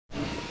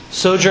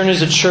Sojourn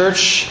is a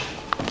church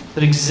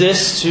that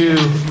exists to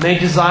make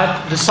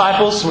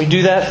disciples, and we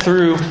do that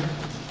through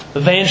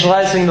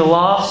evangelizing the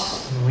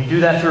lost, and we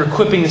do that through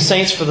equipping the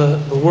saints for the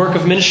work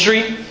of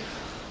ministry.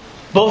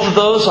 Both of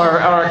those are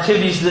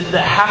activities that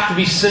have to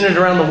be centered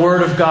around the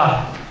Word of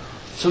God.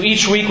 So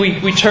each week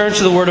we turn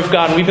to the Word of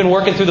God, and we've been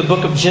working through the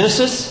book of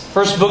Genesis,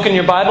 first book in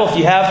your Bible. If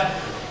you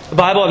have the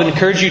Bible, I would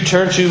encourage you to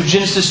turn to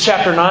Genesis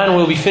chapter 9.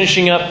 We'll be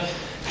finishing up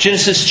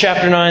Genesis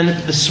chapter 9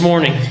 this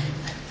morning.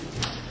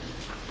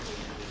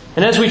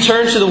 And as we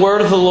turn to the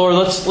Word of the Lord,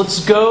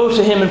 let's go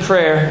to Him in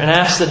prayer and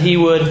ask that He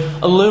would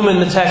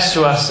illumine the text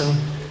to us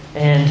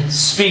and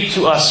speak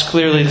to us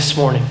clearly this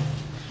morning.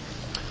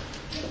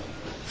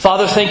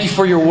 Father, thank You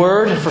for Your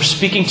Word and for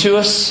speaking to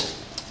us.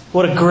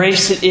 What a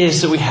grace it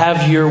is that we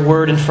have Your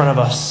Word in front of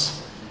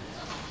us.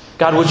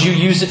 God, would You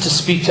use it to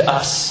speak to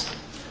us?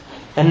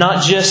 And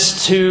not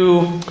just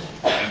to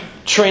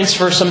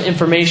transfer some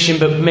information,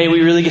 but may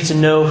we really get to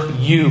know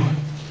You.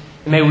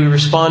 And may we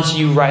respond to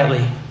You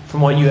rightly from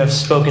what You have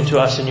spoken to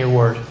us in Your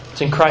Word. It's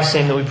in Christ's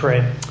name that we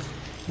pray.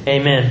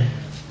 Amen.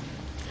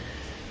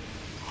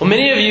 Well,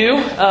 many of you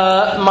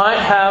might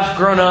have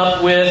grown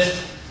up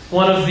with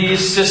one of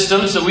these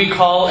systems that we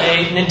call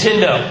a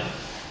Nintendo.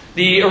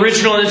 The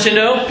original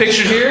Nintendo,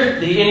 pictured here,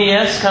 the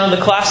NES, kind of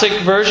the classic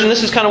version.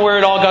 This is kind of where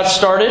it all got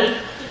started.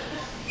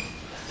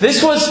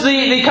 This was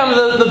the kind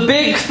of the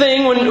big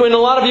thing when a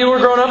lot of you were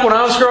growing up. When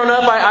I was growing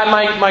up,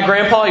 my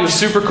grandpa, he was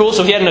super cool,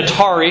 so he had an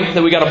Atari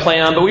that we got to play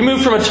on. But we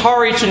moved from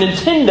Atari to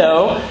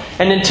Nintendo,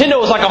 and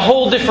Nintendo was like a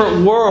whole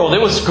different world.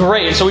 It was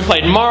great. So we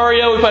played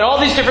Mario, we played all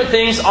these different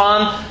things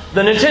on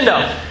the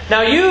Nintendo.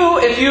 Now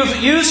if you've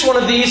used one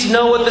of these,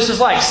 know what this is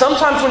like.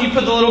 Sometimes when you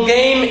put the little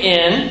game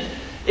in,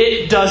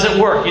 it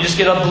doesn't work. You just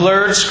get a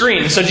blurred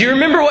screen. So do you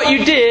remember what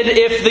you did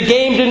if the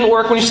game didn't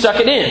work when you stuck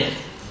it in?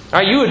 All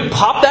right, you would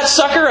pop that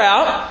sucker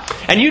out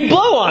and you'd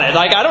blow on it.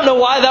 I don't know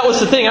why that was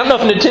the thing. I don't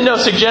know if Nintendo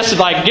suggested,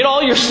 get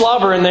all your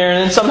slobber in there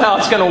and then somehow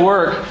it's going to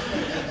work.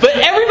 But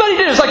everybody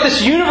did. It was like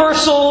this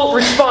universal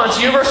response,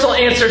 universal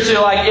answer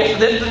to, if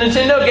the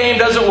Nintendo game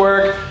doesn't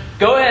work,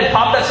 go ahead,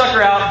 pop that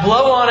sucker out,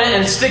 blow on it,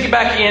 and stick it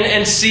back in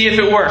and see if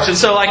it works. And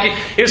so,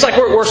 it was like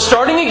we're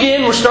starting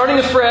again, we're starting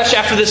afresh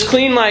after this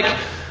clean,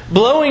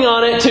 blowing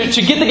on it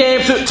to get the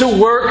game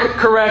to work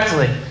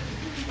correctly.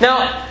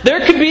 Now,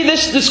 there could be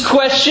this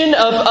question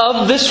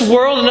of this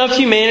world and of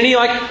humanity,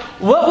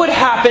 what would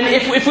happen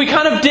if we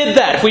kind of did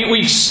that? If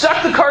we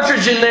stuck the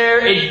cartridge in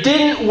there, it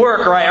didn't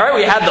work, right? All right,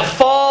 we had the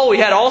fall, we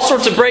had all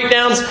sorts of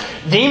breakdowns,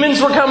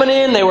 demons were coming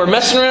in, they were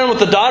messing around with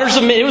the daughters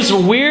of men. It was a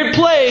weird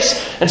place,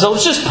 and so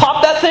let's just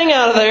pop that thing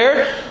out of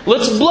there,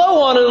 let's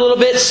blow on it a little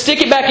bit,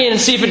 stick it back in and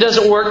see if it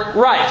doesn't work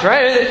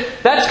right?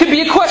 That could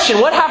be a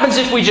question. What happens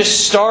if we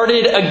just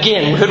started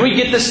again? Could we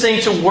get this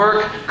thing to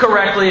work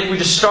correctly if we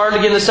just started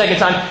again the second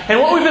time?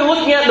 And what we've been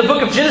looking at in the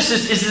book of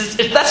Genesis is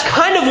that's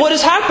kind of what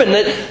has happened.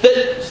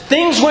 That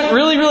things went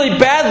really, really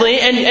badly,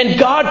 and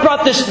God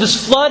brought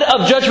this flood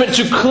of judgment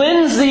to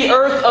cleanse the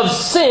earth of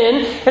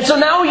sin. And so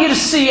now we get to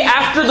see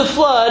after the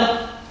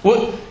flood,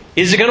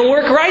 is it going to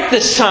work right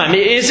this time?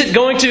 Is it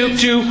going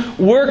to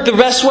work the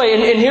best way?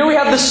 And here we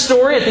have this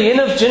story at the end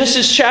of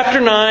Genesis chapter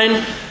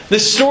 9.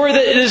 This story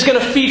that is going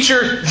to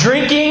feature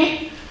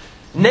drinking,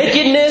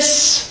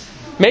 nakedness,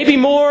 maybe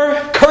more,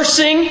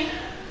 cursing.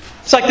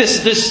 It's like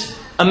this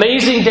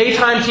amazing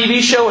daytime TV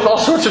show with all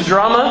sorts of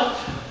drama.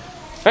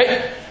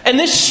 Right? And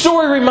this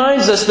story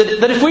reminds us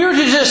that if we were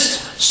to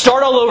just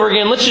start all over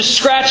again, let's just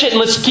scratch it and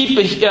let's keep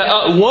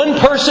one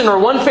person or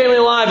one family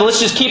alive and let's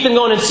just keep them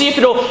going and see if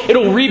it'll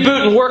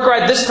reboot and work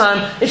right this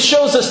time, it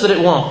shows us that it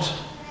won't.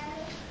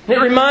 And it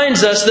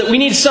reminds us that we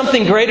need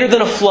something greater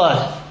than a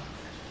flood.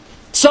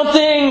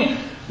 Something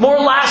more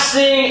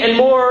lasting and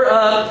more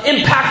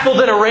impactful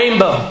than a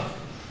rainbow.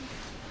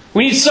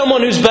 We need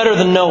someone who's better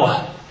than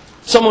Noah.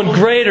 Someone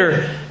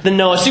greater than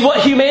Noah. See,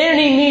 what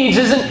humanity needs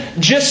isn't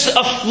just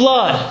a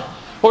flood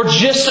or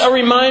just a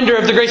reminder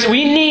of the grace.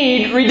 We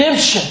need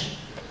redemption.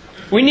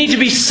 We need to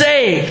be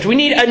saved. We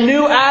need a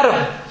new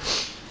Adam.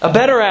 A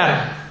better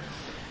Adam.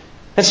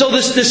 And so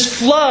this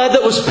flood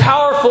that was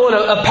powerful and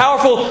a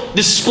powerful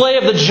display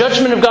of the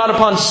judgment of God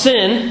upon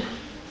sin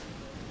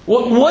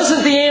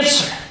wasn't the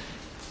answer.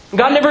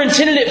 God never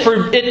intended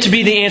for it to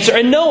be the answer.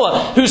 And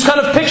Noah, who's kind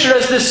of pictured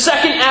as this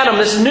second Adam,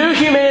 this new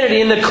humanity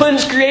in the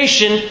cleansed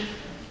creation,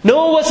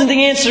 Noah wasn't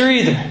the answer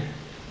either.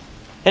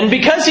 And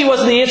because he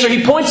wasn't the answer,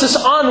 he points us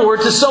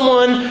onward to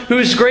someone who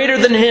is greater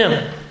than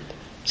him.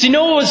 See,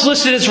 Noah was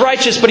listed as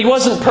righteous, but he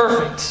wasn't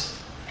perfect.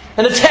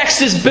 And the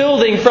text is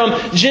building from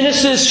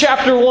Genesis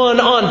chapter 1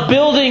 on,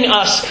 building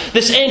us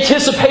this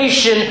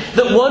anticipation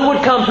that one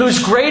would come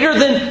who's greater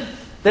than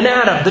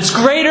Adam, that's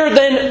greater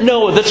than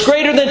Noah, that's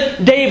greater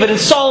than David and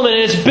Solomon.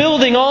 And it's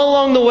building all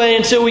along the way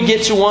until we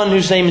get to one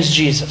whose name is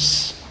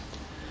Jesus.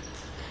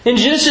 In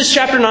Genesis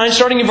chapter 9,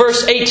 starting in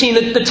verse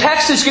 18, the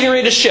text is getting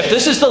ready to shift.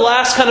 This is the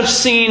last kind of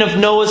scene of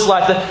Noah's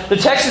life. The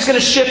text is going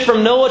to shift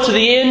from Noah to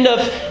the end of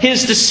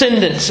his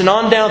descendants and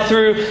on down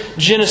through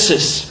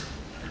Genesis.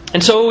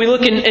 And so we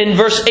look in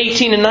verse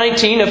 18 and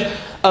 19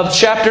 of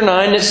chapter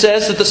 9, it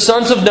says that the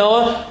sons of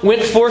Noah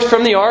went forth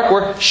from the ark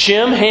were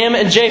Shem, Ham,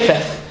 and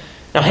Japheth.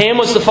 Now Ham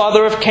was the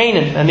father of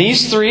Canaan, and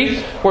these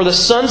three were the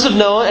sons of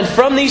Noah, and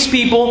from these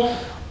people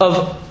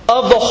of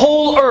the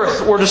whole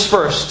earth were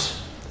dispersed.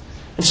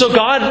 And so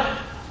God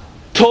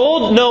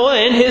told Noah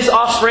and his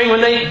offspring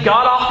when they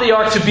got off the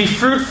ark to be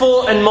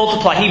fruitful and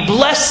multiply. He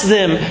blessed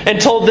them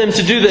and told them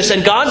to do this.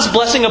 And God's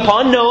blessing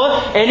upon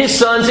Noah and his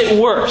sons, it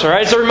worked. All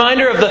right? It's a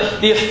reminder of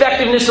the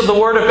effectiveness of the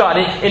Word of God.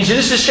 In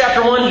Genesis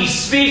chapter 1, He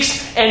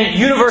speaks and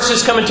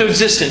universes come into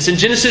existence. In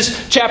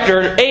Genesis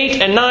chapter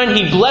 8 and 9,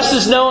 He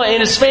blesses Noah and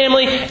his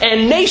family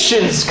and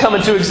nations come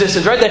into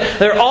existence. Right?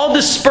 They're all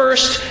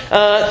dispersed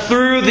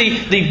through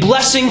the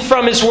blessing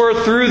from His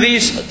Word through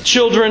these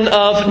children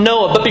of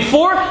Noah. But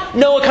before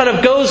Noah kind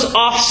of goes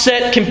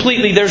offset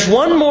completely, there's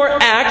one more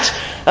act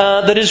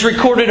that is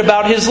recorded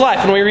about his life.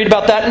 And we read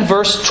about that in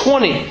verse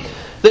 20.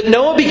 That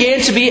Noah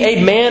began to be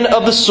a man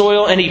of the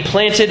soil and he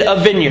planted a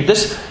vineyard.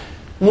 This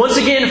once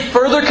again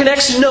further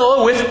connects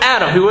Noah with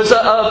Adam, who was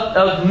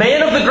a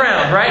man of the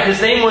ground, right?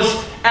 His name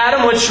was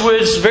Adam, which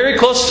was very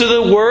close to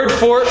the word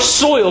for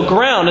soil,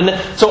 ground.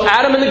 And so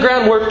Adam and the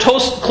ground were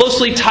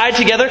closely tied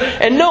together.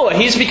 And Noah,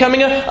 he's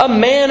becoming a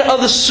man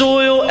of the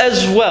soil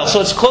as well.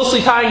 So it's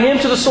closely tying him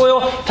to the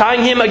soil,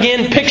 tying him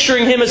again,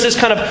 picturing him as this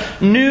kind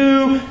of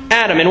new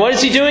Adam. And what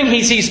is he doing?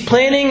 He's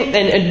planting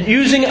and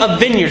using a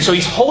vineyard. So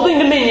he's holding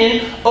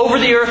dominion over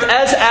the earth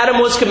as Adam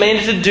was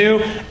commanded to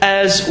do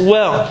as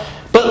well.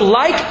 But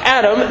like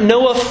Adam,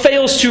 Noah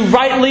fails to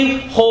rightly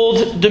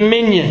hold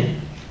dominion.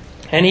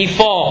 And he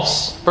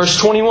falls. Verse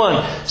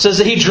 21 says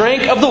that he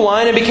drank of the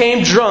wine and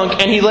became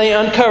drunk, and he lay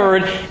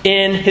uncovered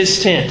in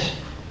his tent.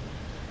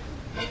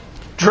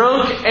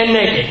 Drunk and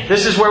naked.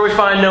 This is where we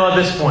find Noah at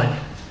this point.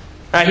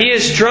 He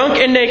is drunk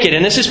and naked.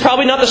 And this is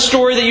probably not the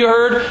story that you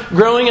heard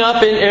growing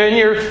up in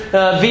your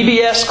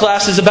VBS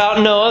classes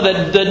about Noah.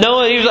 That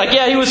Noah, he was like,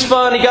 yeah, he was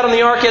fun. He got on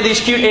the ark, he had these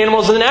cute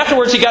animals. And then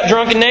afterwards he got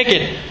drunk and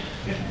naked.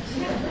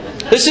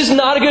 This is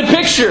not a good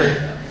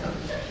picture.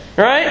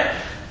 Right?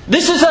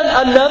 This is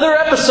another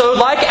episode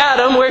like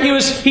Adam where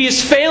he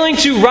is failing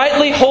to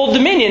rightly hold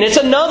dominion. It's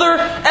another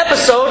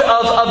episode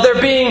of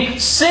there being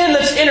sin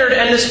that's entered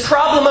and this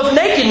problem of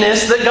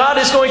nakedness that God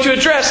is going to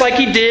address like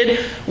He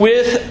did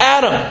with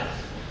Adam.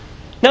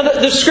 Now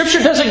the Scripture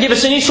doesn't give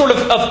us any sort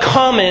of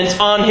comment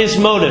on his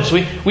motives.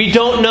 We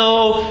don't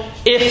know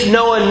if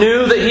Noah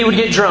knew that he would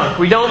get drunk.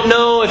 We don't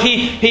know if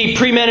he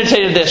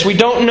premeditated this. We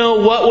don't know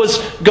what was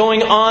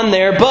going on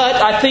there. But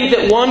I think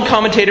that one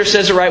commentator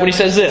says it right when he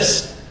says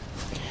this.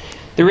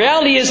 The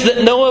reality is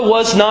that Noah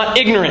was not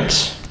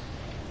ignorant.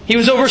 He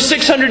was over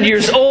 600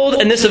 years old,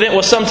 and this event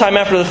was sometime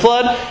after the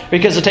flood,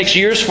 because it takes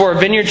years for a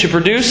vineyard to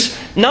produce.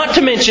 Not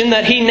to mention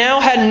that he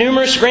now had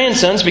numerous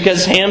grandsons,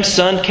 because Ham's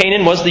son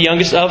Canaan was the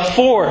youngest of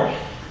 4.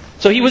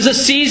 So he was a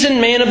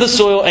seasoned man of the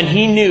soil, and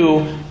he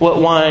knew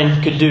what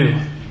wine could do.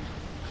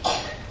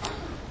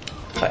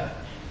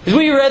 As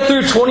we read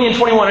through 20 and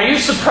 21, are you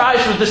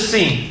surprised with this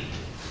scene?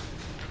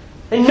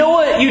 And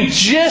Noah, you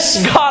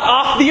just got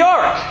off the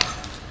ark.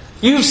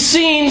 You've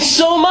seen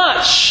so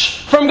much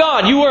from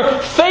God. You were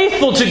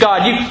faithful to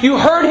God. You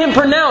heard Him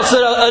pronounce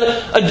that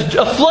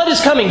a flood is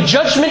coming.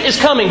 Judgment is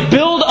coming.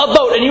 Build a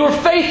boat. And you were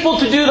faithful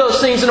to do those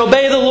things and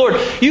obey the Lord.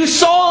 You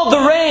saw the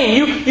rain.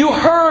 You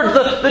heard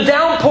the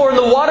downpour and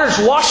the waters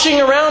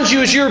washing around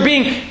you as you were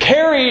being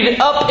carried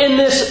up in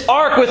this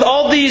ark with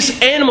all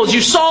these animals.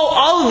 You saw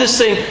all of this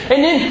thing.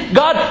 And then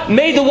God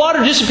made the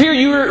water disappear.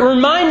 You were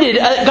reminded,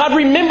 God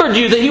remembered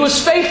you that He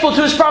was faithful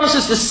to His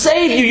promises to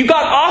save you. You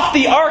got off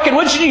the ark. And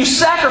what did you do? You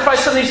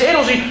sacrificed some of these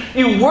animals.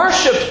 You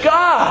worshipped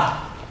God.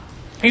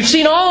 You've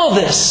seen all of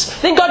this.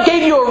 Then God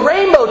gave you a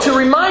rainbow to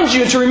remind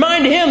you and to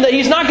remind Him that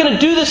He's not going to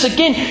do this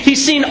again.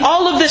 He's seen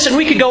all of this, and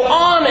we could go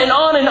on and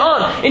on and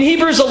on. In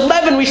Hebrews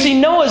 11, we see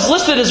Noah is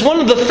listed as one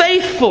of the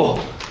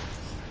faithful.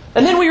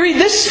 And then we read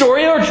this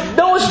story where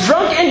Noah's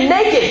drunk and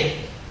naked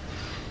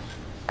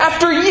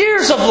after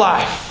years of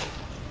life.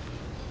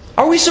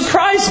 Are we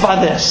surprised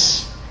by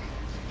this?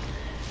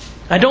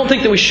 I don't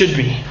think that we should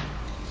be.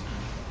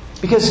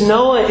 Because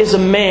Noah is a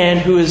man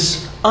who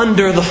is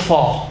under the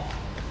fall.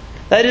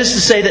 That is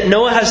to say that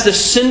Noah has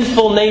this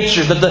sinful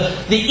nature,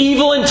 that the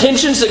evil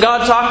intentions that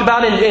God talked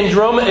about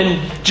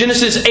in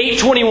Genesis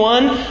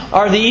 8:21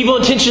 are the evil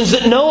intentions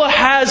that Noah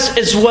has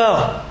as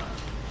well.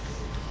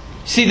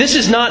 See, this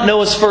is not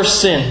Noah's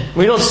first sin.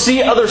 We don't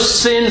see other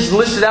sins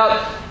listed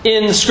out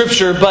in the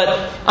Scripture,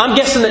 but I'm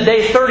guessing that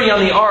day 30 on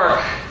the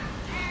ark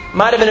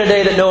might have been a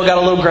day that Noah got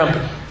a little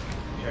grumpy.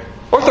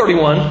 Or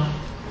 31.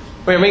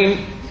 I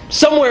mean,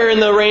 somewhere in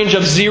the range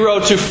of 0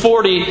 to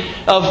 40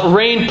 of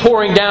rain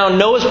pouring down,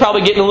 Noah's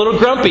probably getting a little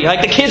grumpy.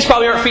 Like the kids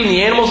probably aren't feeding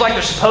the animals like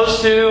they're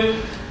supposed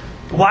to.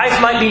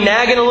 Wife might be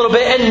nagging a little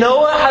bit. And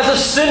Noah has a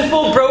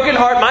sinful, broken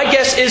heart. My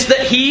guess is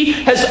that he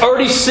has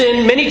already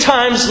sinned many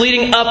times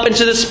leading up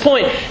into this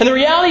point. And the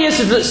reality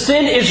is that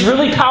sin is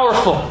really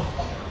powerful.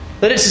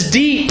 That it's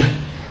deep.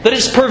 That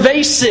it's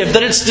pervasive.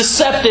 That it's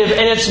deceptive.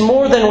 And it's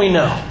more than we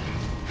know.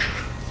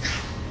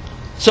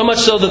 So much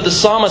so that the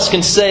psalmist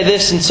can say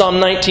this in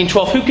Psalm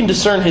 19:12, who can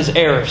discern his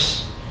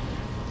errors?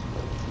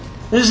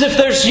 It's as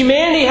if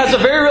humanity has a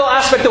very real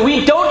aspect that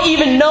we don't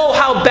even know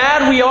how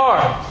bad we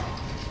are.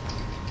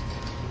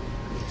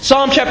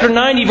 Psalm chapter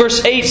 90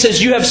 verse 8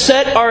 says, "You have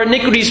set our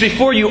iniquities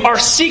before you, our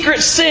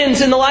secret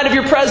sins in the light of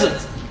your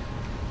presence."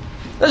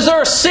 Those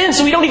are sins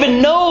that we don't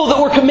even know that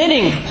we're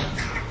committing.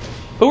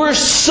 But we're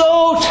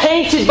so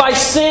tainted by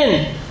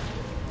sin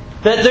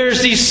that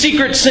there's these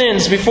secret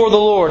sins before the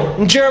Lord.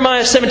 And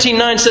Jeremiah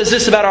 17:9 says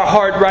this about our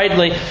heart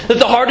rightly, that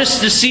the heart is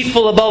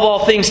deceitful above all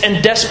things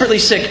and desperately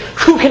sick.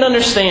 Who can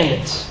understand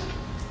it?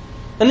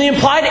 And the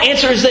implied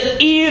answer is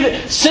that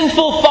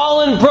sinful,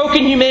 fallen,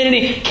 broken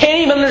humanity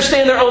can't even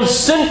understand their own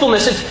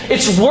sinfulness.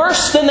 It's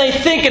worse than they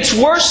think. It's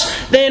worse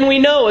than we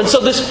know. And so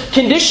this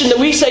condition that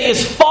we say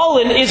is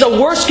fallen is a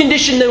worse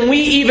condition than we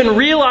even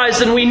realize,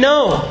 than we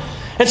know.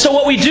 And so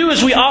what we do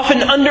is we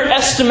often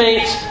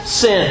underestimate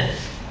sin.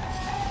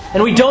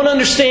 And we don't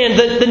understand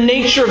the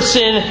nature of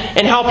sin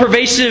and how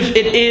pervasive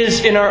it is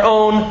in our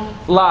own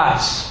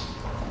lives.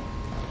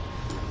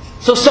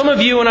 So some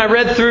of you, when I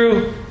read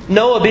through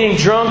Noah being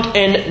drunk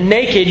and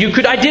naked, you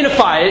could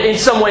identify it in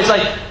some ways.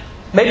 Like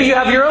maybe you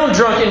have your own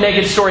drunk and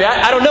naked story.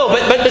 I don't know.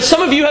 But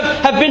some of you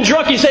have been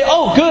drunk. You say,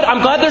 "Oh, good.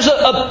 I'm glad there's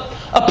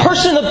a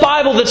person in the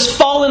Bible that's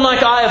fallen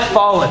like I have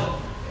fallen."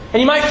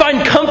 And you might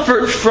find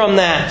comfort from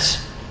that.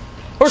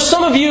 Or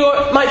some of you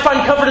might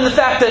find comfort in the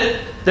fact that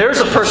there's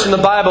a person in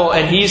the Bible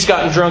and he's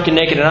gotten drunk and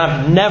naked and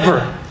I've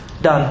never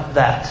done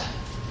that.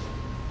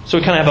 So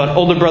we kind of have an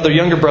older brother,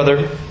 younger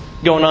brother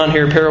going on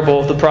here, parable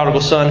of the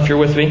prodigal son, if you're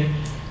with me.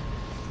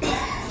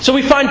 So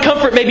we find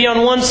comfort maybe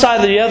on one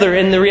side or the other,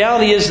 and the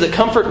reality is that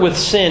comfort with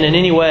sin in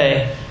any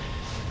way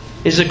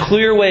is a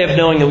clear way of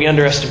knowing that we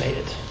underestimate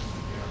it.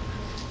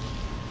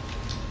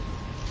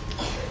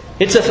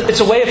 It's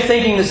a way of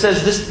thinking that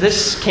says,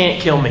 this can't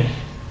kill me.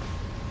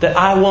 That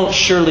I won't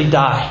surely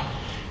die.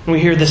 And we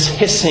hear this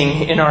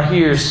hissing in our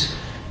ears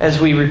as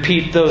we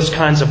repeat those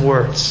kinds of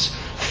words.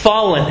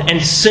 Fallen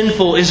and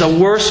sinful is a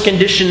worse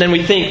condition than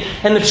we think.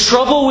 And the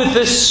trouble with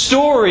this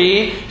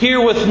story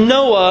here with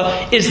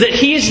Noah is that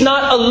he's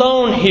not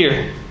alone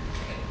here.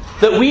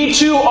 That we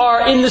too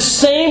are in the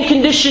same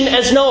condition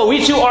as Noah.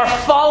 We too are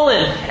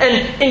fallen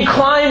and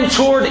inclined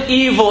toward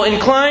evil,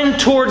 inclined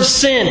toward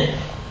sin.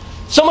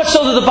 So much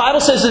so that the Bible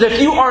says that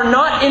if you are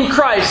not in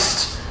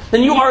Christ,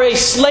 then you are a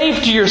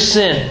slave to your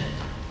sin.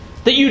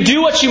 That you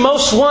do what you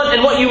most want,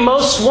 and what you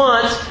most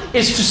want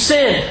is to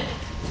sin.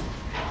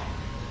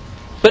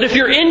 But if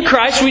you're in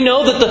Christ, we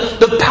know that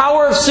the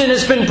power of sin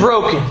has been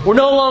broken. We're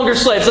no longer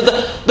slaves.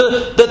 That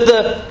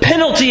the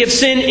penalty of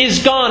sin is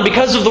gone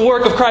because of the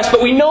work of Christ.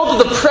 But we know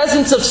that the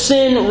presence of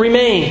sin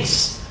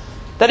remains.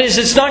 That is,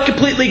 it's not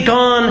completely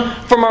gone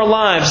from our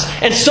lives.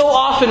 And so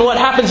often what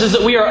happens is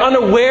that we are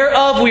unaware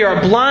of, we are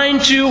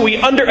blind to, we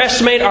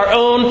underestimate our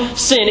own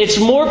sin. It's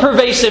more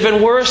pervasive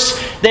and worse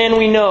than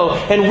we know.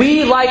 And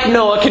we, like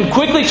Noah, can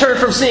quickly turn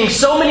from seeing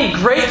so many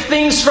great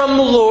things from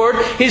the Lord,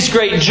 His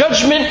great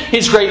judgment,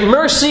 His great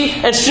mercy,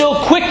 and still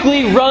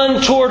quickly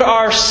run toward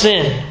our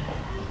sin.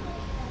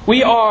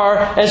 We are,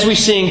 as we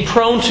sing,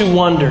 prone to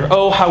wonder.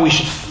 Oh, how we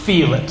should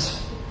feel it.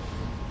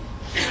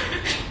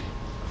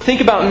 Think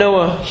about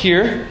Noah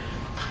here.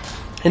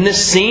 In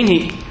this scene,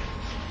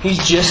 he's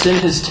just in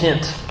his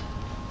tent.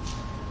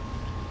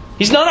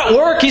 He's not at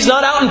work. He's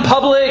not out in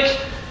public.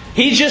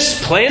 He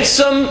just plants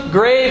some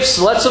grapes,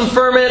 lets them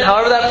ferment,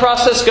 however that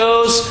process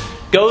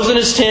goes in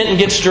his tent and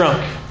gets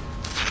drunk.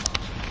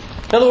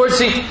 In other words,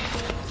 he'd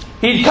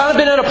kind of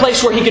been at a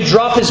place where he could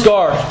drop his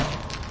guard.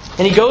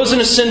 And he goes in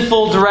a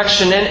sinful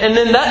direction. And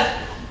then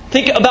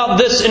think about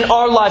this in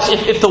our lives.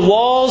 If the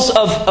walls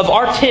of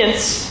our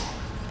tents,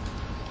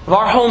 if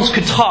our homes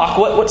could talk,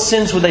 what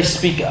sins would they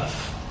speak of?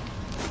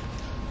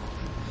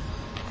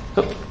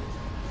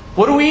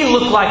 What do we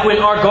look like when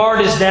our guard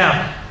is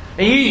down?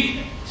 And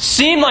he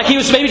seemed like he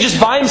was maybe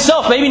just by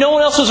himself. Maybe no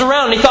one else was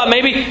around. And he thought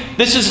maybe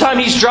this is the time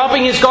he's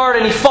dropping his guard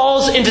and he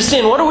falls into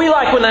sin. What are we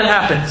like when that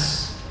happens?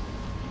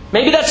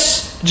 Maybe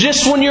that's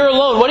just when you're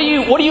alone. What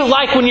do you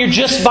like when you're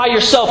just by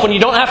yourself? When you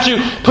don't have to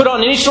put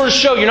on any sort of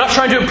show. You're not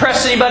trying to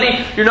impress anybody.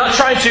 You're not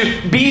trying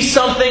to be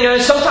something.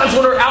 And sometimes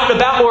when we're out and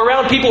about, we're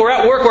around people, we're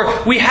at work,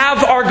 where we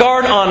have our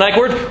guard on. Like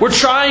we're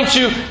trying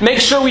to make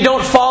sure we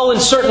don't fall in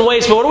certain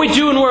ways. But what do we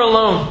do when we're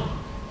alone?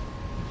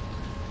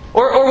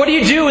 Or what do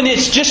you do when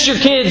it's just your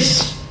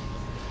kids?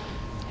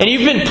 And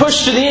you've been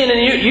pushed to the end,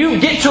 and you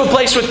get to a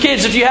place with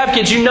kids, if you have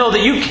kids, you know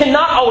that you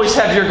cannot always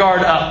have your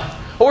guard up.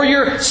 Or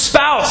your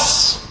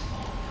spouse.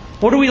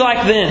 What are we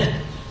like then?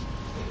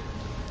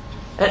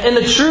 And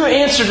the true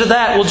answer to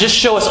that will just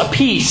show us a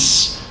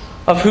piece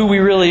of who we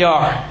really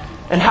are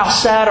and how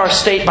sad our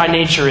state by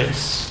nature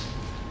is.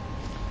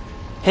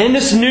 And in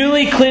this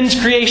newly cleansed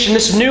creation,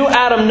 this new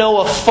Adam,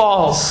 Noah,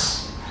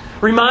 falls,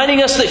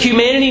 reminding us that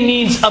humanity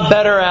needs a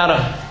better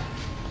Adam.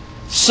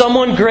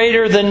 Someone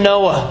greater than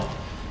Noah.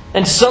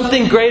 And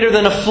something greater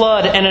than a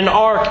flood and an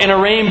ark and a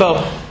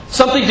rainbow.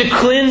 Something to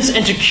cleanse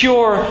and to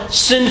cure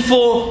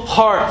sinful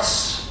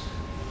hearts.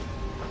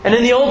 And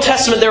in the Old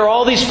Testament, there are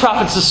all these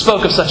prophets that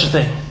spoke of such a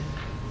thing.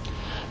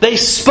 They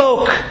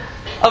spoke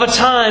of a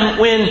time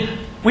when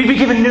we'd be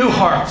given new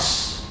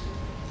hearts.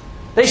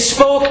 They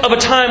spoke of a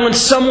time when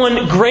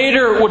someone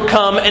greater would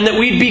come and that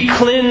we'd be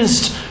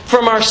cleansed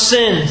from our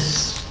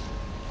sins.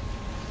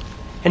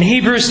 And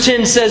Hebrews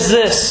 10 says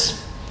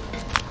this.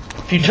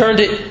 If you turned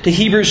it to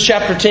Hebrews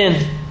chapter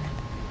 10,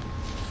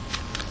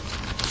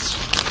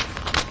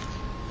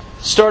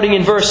 starting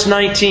in verse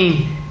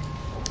 19.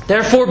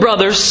 Therefore,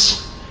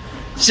 brothers,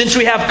 since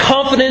we have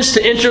confidence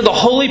to enter the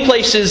holy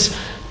places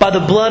by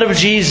the blood of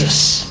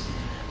Jesus,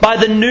 by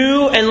the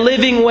new and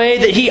living way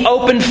that He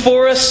opened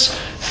for us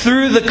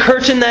through the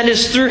curtain that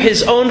is through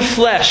His own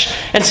flesh.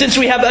 And since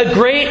we have a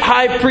great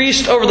high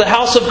priest over the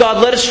house of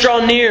God, let us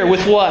draw near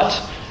with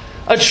what?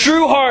 A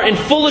true heart and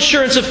full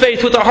assurance of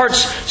faith, with our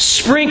hearts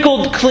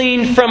sprinkled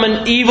clean from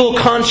an evil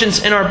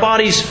conscience and our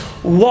bodies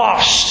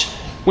washed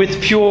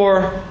with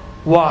pure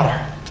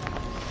water.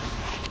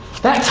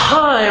 That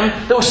time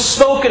that was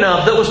spoken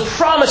of, that was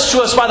promised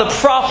to us by the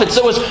prophets,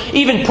 that was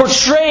even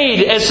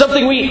portrayed as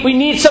something we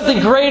need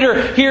something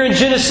greater here in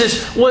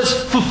Genesis, was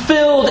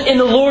fulfilled in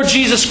the Lord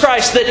Jesus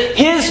Christ. That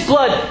His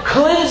blood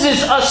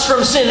cleanses us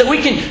from sin. That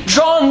we can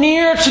draw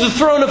near to the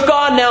throne of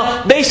God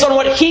now based on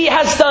what He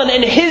has done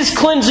and His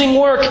cleansing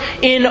work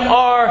in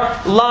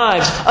our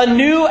lives. A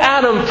new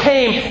Adam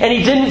came and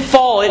he didn't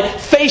fall. It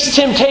faced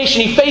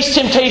temptation. He faced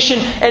temptation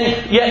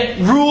and yet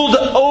ruled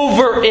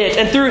over it.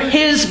 And through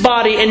His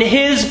body and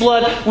His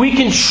blood, we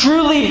can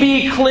truly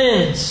be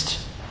cleansed.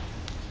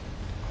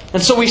 And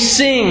so we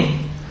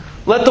sing,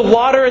 let the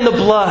water and the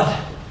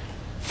blood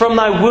from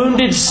Thy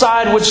wounded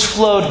side which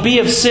flowed be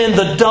of sin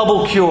the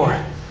double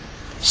cure.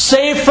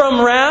 Save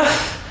from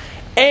wrath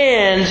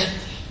and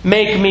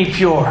make me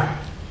pure.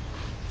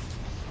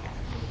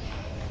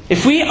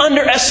 If we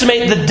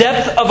underestimate the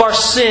depth of our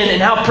sin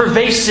and how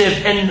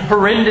pervasive and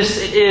horrendous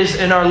it is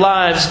in our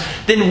lives,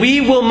 then we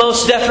will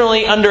most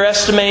definitely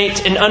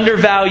underestimate and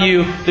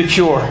undervalue the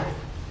cure.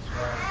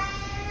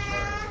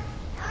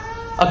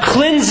 A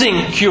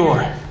cleansing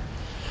cure.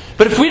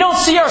 But if we don't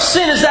see our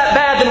sin as that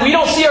bad, then we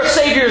don't see our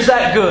Savior as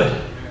that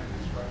good.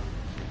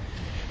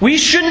 We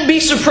shouldn't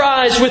be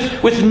surprised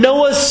with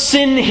Noah's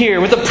sin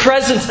here, with the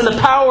presence and the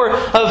power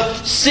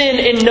of sin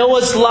in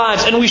Noah's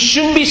lives. And we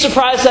shouldn't be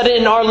surprised at it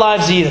in our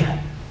lives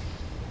either.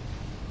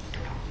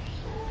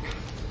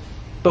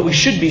 But we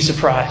should be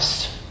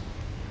surprised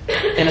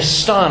and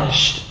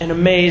astonished and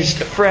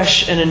amazed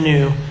afresh and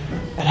anew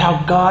at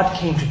how God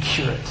came to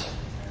cure it.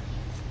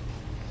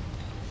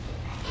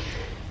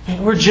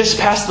 We're just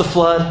past the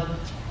flood,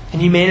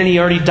 and humanity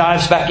already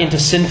dives back into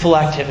sinful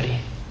activity.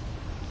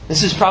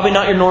 This is probably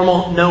not your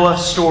normal Noah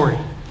story,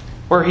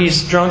 where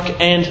he's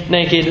drunk and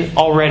naked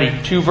already,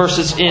 2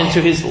 verses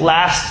into his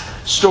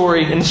last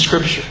story in the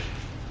Scripture.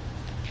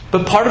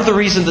 But part of the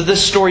reason that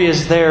this story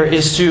is there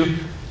is to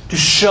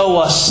show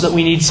us that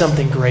we need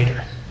something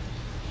greater.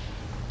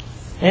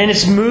 And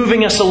it's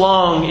moving us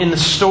along in the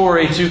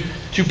story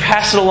to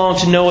pass it along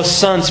to Noah's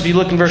sons. If you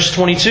look in verse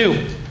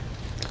 22.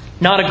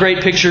 Not a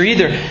great picture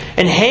either.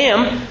 And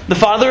Ham, the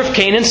father of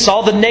Canaan,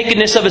 saw the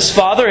nakedness of his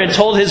father and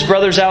told his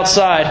brothers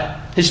outside,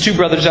 his 2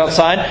 brothers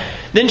outside.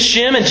 Then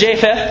Shem and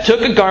Japheth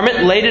took a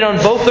garment, laid it on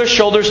both their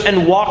shoulders,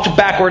 and walked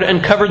backward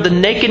and covered the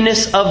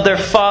nakedness of their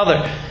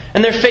father.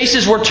 And their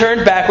faces were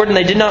turned backward, and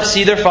they did not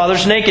see their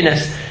father's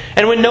nakedness.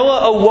 And when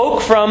Noah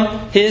awoke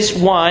from his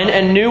wine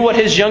and knew what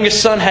his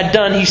youngest son had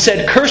done, he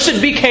said,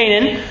 "Cursed be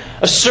Canaan,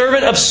 a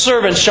servant of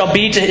servants shall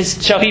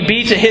he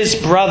be to his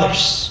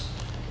brothers."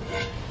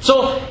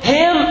 So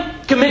Ham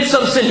commits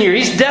some sin here.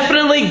 He's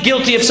definitely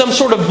guilty of some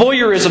sort of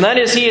voyeurism. That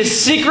is, he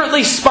is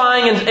secretly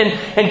spying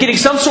and getting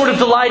some sort of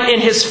delight in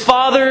his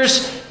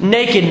father's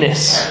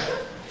nakedness.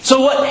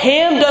 So what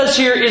Ham does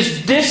here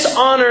is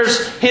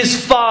dishonors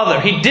his father.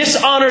 He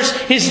dishonors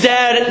his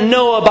dad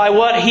Noah by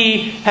what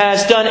he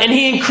has done. And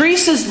he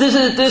increases this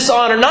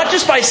dishonor not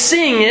just by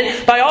seeing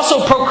it, by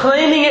also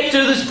proclaiming it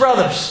to his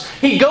brothers.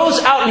 He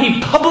goes out and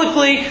he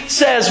publicly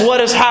says what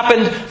has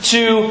happened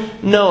to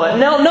Noah.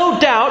 Now, no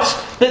doubt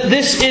that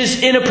this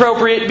is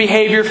inappropriate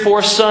behavior for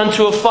a son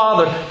to a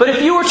father. But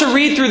if you were to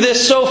read through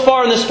this so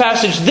far in this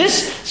passage,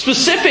 this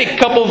specific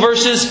couple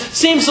verses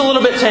seems a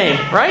little bit tame,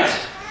 right?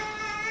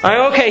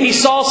 Okay, he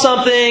saw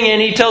something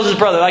and he tells his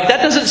brother. Like,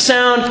 that doesn't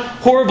sound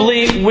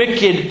horribly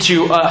wicked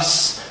to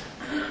us.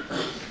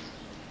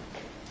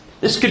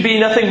 This could be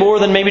nothing more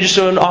than maybe just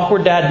an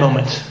awkward dad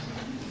moment.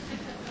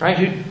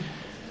 Right?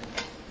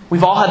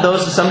 We've all had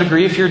those to some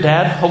degree if you're a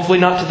dad. Hopefully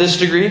not to this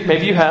degree.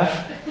 Maybe you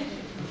have.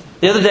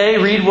 The other day,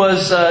 Reed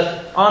was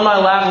on my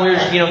lap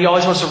and he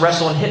always wants to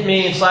wrestle and hit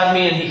me and slap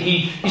me. And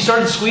he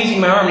started squeezing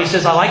my arm and he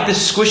says, "I like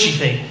this squishy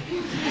thing."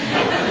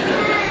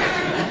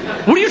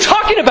 What are you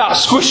talking about,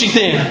 squishy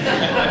thing?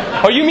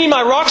 Oh, you mean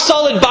my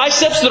rock-solid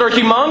biceps that are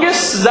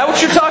humongous? Is that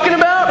what you're talking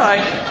about?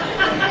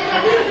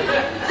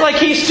 Like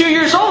he's 2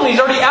 years old and he's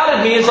already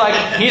outed me as like,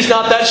 he's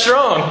not that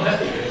strong.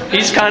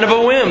 He's kind of a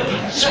wimp.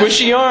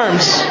 Squishy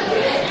arms.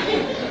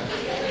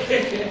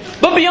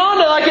 But beyond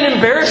like an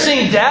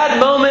embarrassing dad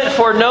moment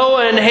for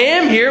Noah and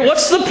Ham here,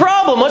 what's the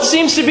problem? What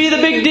seems to be the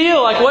big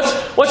deal? Like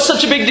what's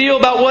such a big deal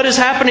about what is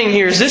happening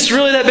here? Is this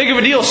really that big of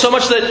a deal? So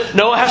much that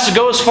Noah has to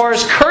go as far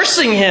as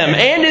cursing him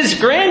and his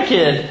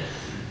grandkid.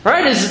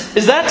 Right?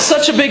 Is that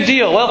such a big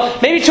deal? Well,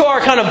 maybe to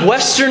our kind of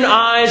Western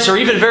eyes or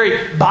even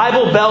very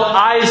Bible Belt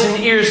eyes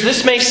and ears,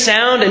 this may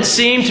sound and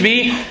seem to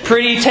be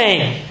pretty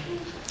tame.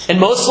 And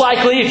most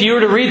likely, if you were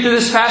to read through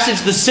this passage,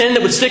 the sin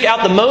that would stick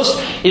out the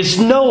most is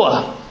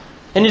Noah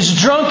and his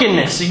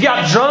drunkenness. He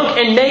got drunk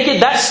and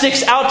naked. That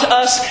sticks out to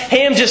us.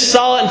 Ham just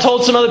saw it and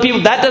told some other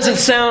people. That doesn't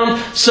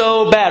sound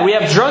so bad. We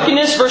have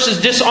drunkenness versus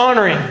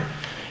dishonoring.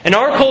 And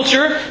our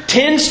culture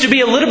tends to be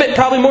a little bit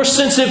probably more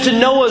sensitive to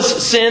Noah's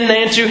sin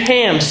than to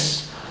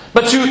Ham's.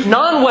 But to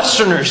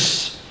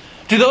non-Westerners,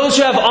 to those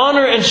who have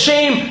honor and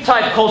shame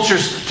type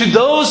cultures, to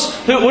those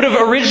who would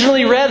have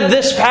originally read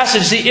this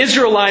passage, the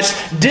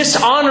Israelites,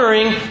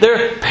 dishonoring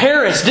their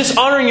parents,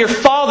 dishonoring your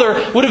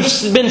father would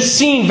have been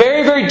seen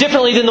very, very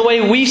differently than the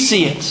way we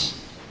see it.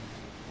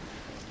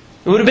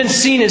 It would have been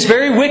seen as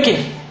very wicked.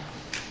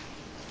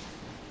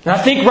 And I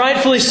think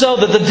rightfully so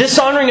that the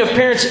dishonoring of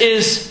parents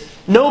is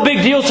no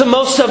big deal to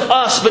most of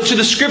us, but to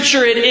the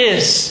Scripture it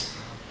is.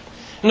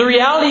 And the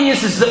reality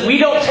is that we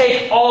don't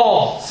take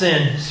all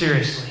sin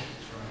seriously.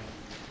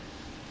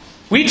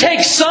 We take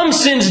some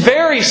sins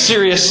very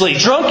seriously.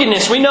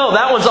 Drunkenness, we know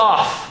that one's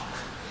off.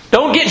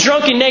 Don't get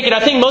drunk and naked.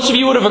 I think most of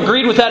you would have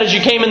agreed with that as you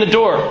came in the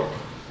door.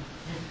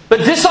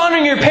 But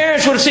dishonoring your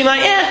parents would have seemed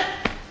like,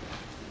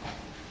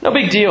 no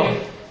big deal.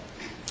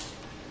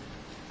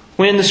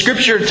 When the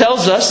Scripture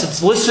tells us,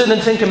 it's listed in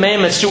the Ten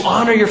Commandments, to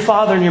honor your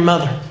father and your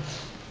mother.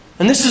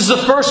 And this is the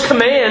first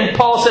command,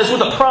 Paul says,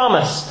 with a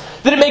promise,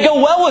 that it may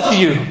go well with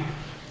you.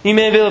 You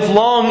may live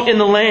long in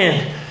the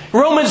land.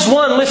 Romans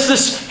 1 lists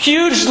this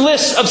huge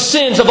list of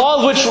sins, of all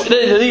of which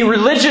the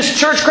religious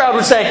church crowd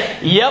would say,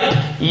 yep,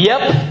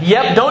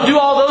 don't do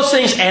all those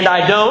things, and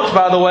I don't,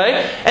 by the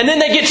way. And then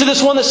they get to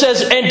this one that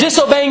says, and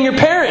disobeying your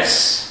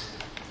parents.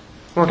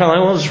 We're kind of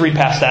like, well, let's read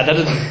past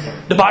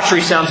that.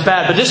 Debauchery sounds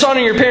bad, but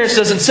dishonoring your parents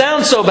doesn't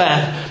sound so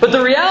bad. But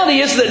the reality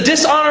is that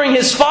dishonoring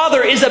his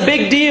father is a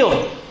big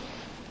deal.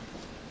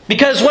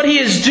 Because what he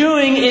is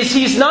doing is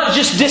he's not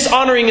just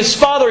dishonoring his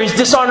father, he's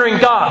dishonoring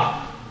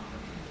God,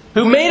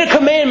 who made a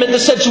commandment that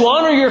said to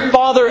honor your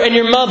father and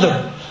your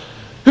mother,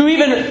 who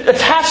even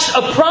attached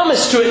a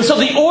promise to it. And so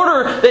the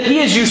order that he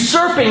is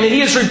usurping, that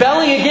he is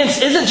rebelling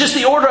against, isn't just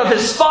the order of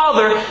his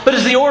father, but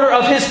is the order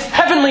of his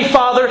heavenly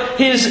Father,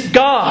 his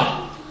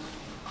God.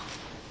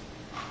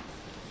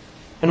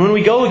 And when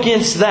we go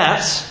against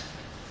that,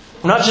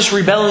 we're not just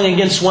rebelling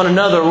against one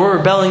another, we're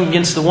rebelling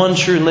against the one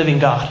true and living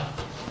God.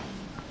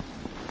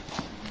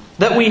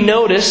 That we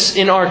notice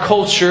in our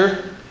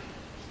culture,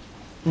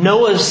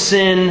 Noah's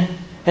sin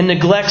and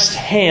neglects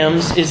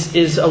Ham's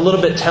is a little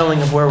bit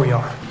telling of where we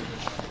are.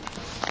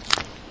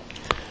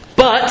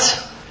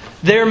 But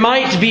there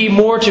might be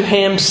more to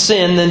Ham's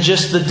sin than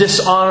just the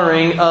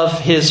dishonoring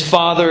of his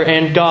father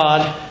and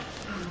God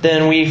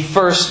than we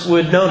first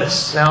would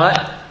notice. Now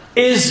that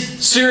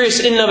is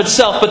serious in and of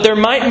itself, but there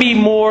might be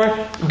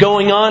more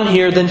going on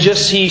here than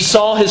just he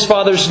saw his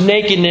father's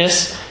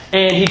nakedness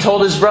and he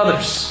told his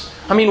brothers.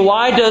 I mean,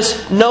 why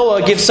does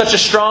Noah give such a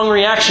strong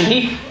reaction?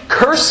 He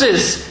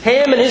curses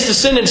Ham and his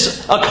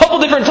descendants a couple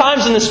different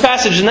times in this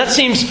passage, and that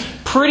seems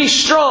pretty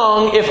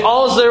strong if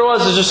all there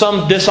was is just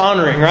some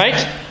dishonoring,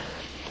 right?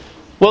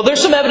 Well,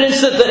 there's some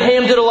evidence that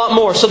Ham did a lot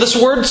more. So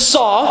this word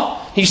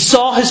saw, he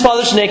saw his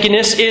father's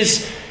nakedness,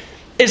 is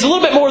a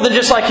little bit more than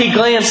just like he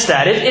glanced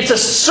at it. It's a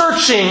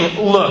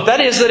searching look.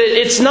 That is, that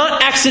it's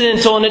not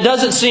accidental and it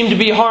doesn't seem to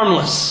be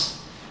harmless.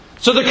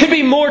 So there could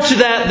be more to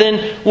that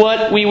than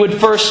what we would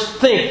first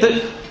think.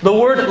 The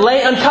word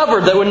lay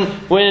uncovered, that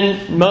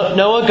when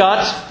Noah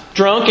got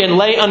drunk and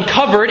lay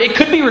uncovered, it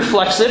could be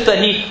reflexive that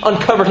he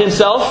uncovered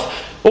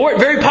himself, or it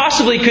very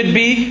possibly could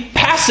be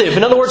passive.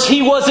 In other words,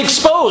 he was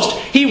exposed.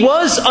 He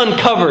was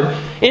uncovered.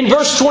 In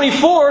verse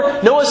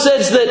 24, Noah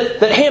says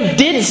that Ham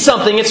did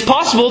something. It's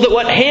possible that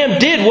what Ham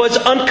did was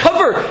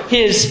uncover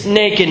his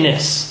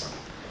nakedness.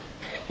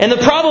 And the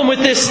problem with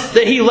this,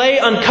 that he lay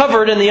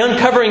uncovered and the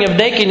uncovering of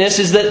nakedness,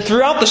 is that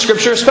throughout the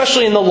Scripture,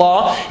 especially in the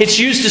law, it's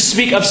used to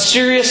speak of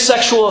serious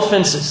sexual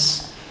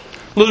offenses.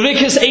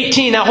 Leviticus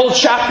 18, that whole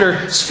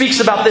chapter, speaks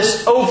about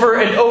this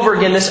over and over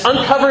again. This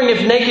uncovering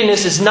of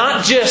nakedness is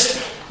not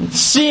just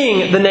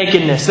seeing the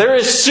nakedness. There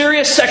is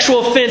serious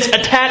sexual offense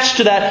attached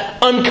to that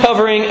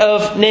uncovering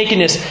of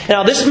nakedness.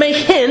 Now, this may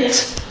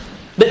hint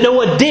that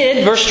Noah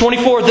did, verse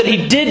 24, that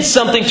he did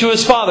something to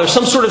his father,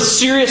 some sort of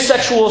serious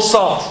sexual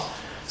assault.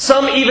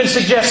 Some even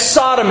suggest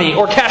sodomy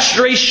or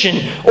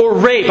castration or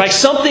rape. Like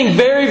something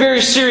very,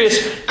 very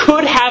serious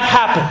could have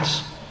happened.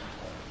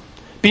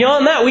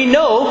 Beyond that, we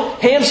know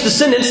Ham's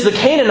descendants, the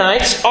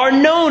Canaanites, are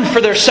known for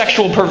their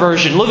sexual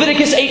perversion.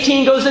 Leviticus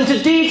 18 goes into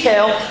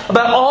detail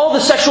about all the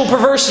sexual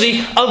perversity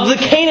of the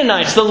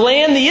Canaanites, the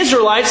land the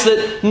Israelites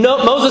that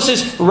Moses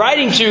is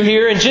writing to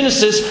here in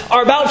Genesis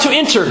are about to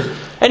enter.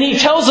 And he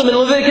tells them in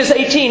Leviticus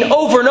 18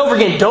 over and over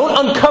again,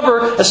 don't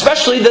uncover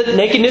especially the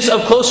nakedness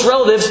of close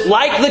relatives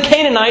like the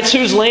Canaanites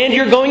whose land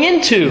you're going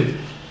into.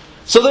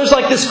 So there's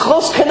like this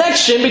close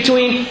connection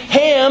between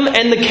Ham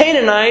and the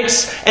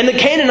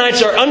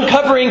Canaanites are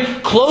uncovering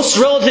close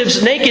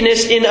relatives'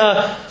 nakedness in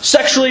a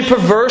sexually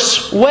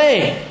perverse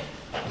way.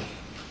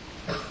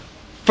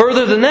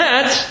 Further than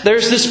that,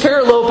 there's this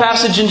parallel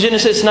passage in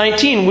Genesis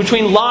 19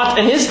 between Lot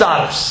and his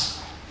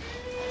daughters.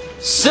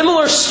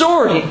 Similar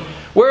story,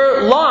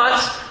 where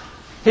Lot,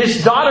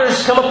 his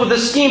daughters come up with a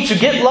scheme to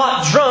get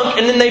Lot drunk,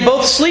 and then they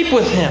both sleep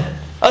with him.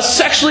 A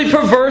sexually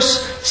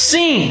perverse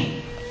scene.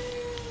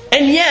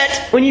 And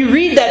yet, when you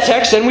read that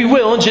text, and we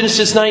will in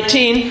Genesis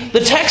 19, the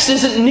text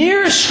isn't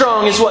near as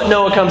strong as what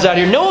Noah comes out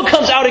here. Noah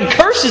comes out and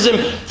curses him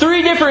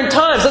 3 different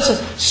times. That's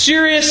a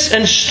serious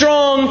and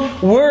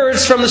strong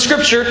words from the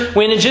Scripture,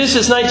 when in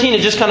Genesis 19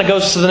 it just kind of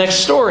goes to the next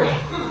story.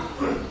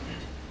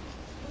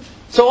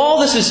 So all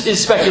this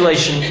is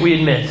speculation, we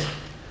admit.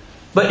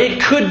 But it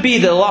could be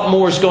that a lot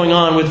more is going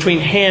on between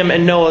Ham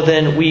and Noah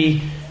than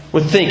we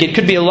would think. It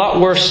could be a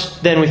lot worse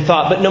than we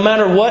thought. But no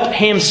matter what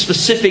Ham's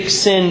specific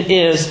sin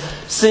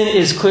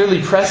is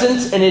clearly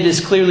present and it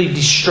is clearly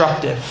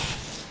destructive.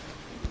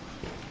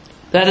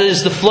 That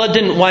is, the flood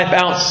didn't wipe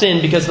out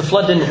sin because the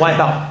flood didn't wipe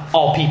out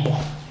all people.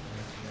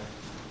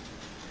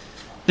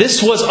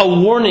 This was a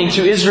warning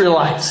to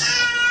Israelites.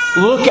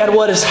 Look at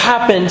what has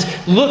happened.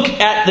 Look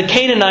at the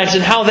Canaanites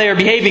and how they are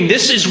behaving.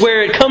 This is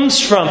where it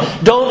comes from.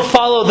 Don't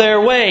follow their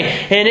way.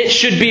 And it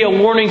should be a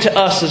warning to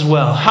us as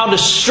well. How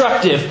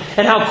destructive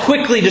and how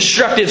quickly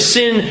destructive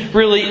sin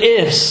really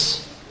is.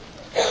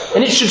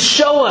 And it should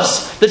show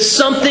us that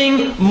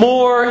something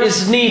more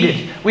is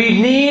needed.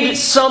 We need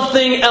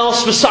something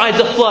else besides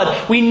the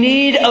flood. We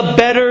need a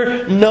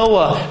better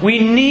Noah. We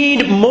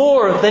need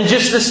more than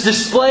just this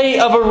display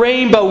of a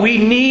rainbow. We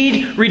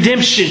need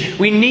redemption.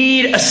 We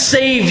need a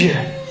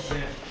Savior.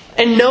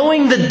 And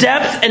knowing the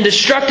depth and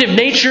destructive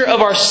nature of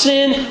our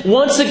sin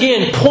once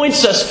again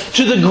points us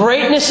to the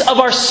greatness of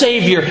our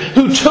Savior,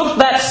 who took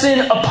that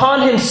sin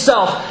upon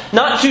Himself,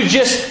 not to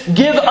just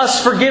give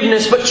us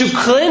forgiveness, but to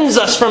cleanse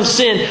us from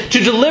sin, to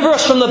deliver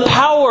us from the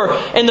power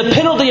and the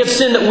penalty of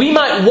sin, that we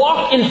might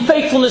walk in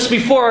faithfulness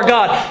before our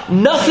God.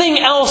 Nothing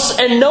else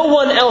and no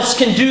one else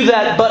can do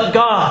that but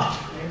God.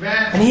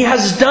 Amen. And He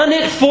has done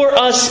it for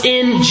us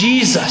in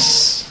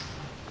Jesus.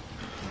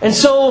 And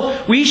so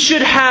we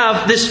should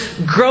have this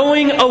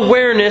growing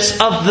awareness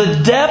of the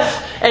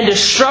depth and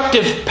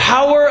destructive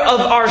power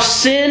of our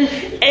sin,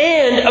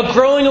 and a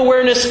growing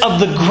awareness of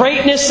the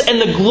greatness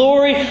and the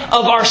glory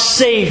of our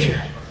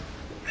Savior.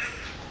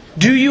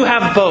 Do you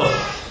have both?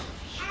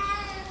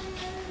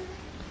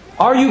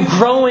 Are you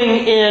growing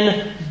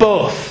in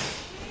both?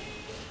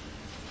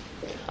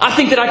 I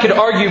think that I could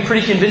argue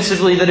pretty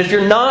convincingly that if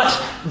you're not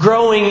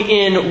growing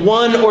in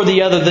one or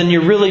the other, then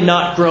you're really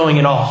not growing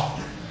at all.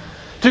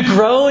 To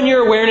grow in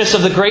your awareness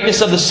of the greatness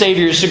of the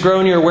Savior is to grow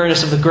in your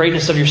awareness of the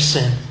greatness of your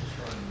sin.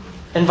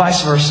 And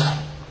vice versa.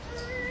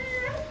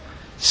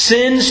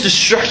 Sin's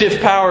destructive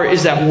power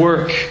is at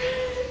work.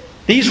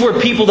 These were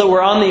people that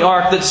were on the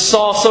ark that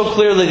saw so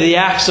clearly the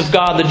acts of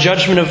God, the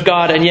judgment of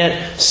God, and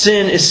yet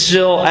sin is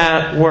still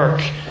at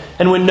work.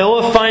 And when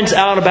Noah finds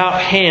out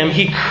about Ham,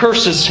 he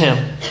curses him.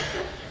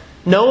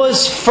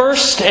 Noah's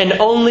first and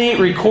only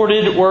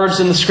recorded words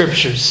in the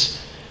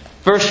Scriptures.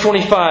 Verse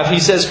 25,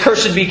 he says,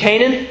 "Cursed be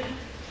Canaan.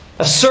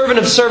 A servant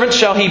of servants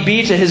shall he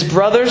be to his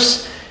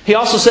brothers." He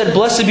also said,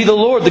 "Blessed be the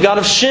Lord, the God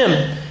of Shem,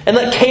 and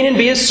let Canaan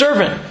be his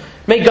servant.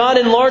 May God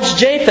enlarge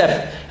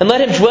Japheth, and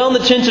let him dwell in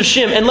the tents of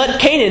Shem, and let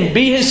Canaan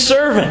be his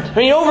servant." I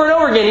mean, over and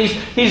over again,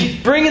 he's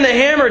bringing the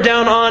hammer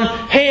down on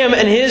Ham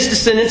and his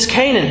descendants,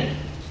 Canaan.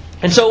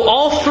 And so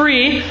all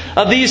 3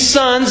 of these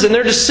sons and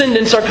their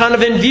descendants are kind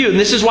of in view. And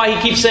this is why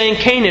he keeps saying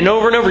Canaan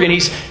over and over again.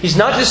 He's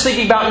not just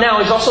thinking about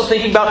now, he's also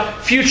thinking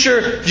about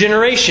future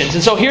generations.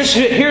 And so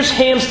here's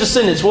Ham's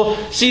descendants. We'll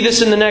see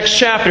this in the next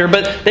chapter.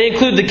 But they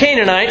include the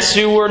Canaanites,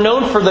 who were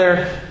known for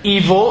their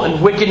evil and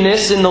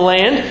wickedness in the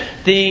land.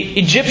 The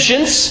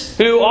Egyptians,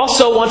 who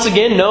also once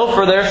again know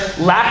for their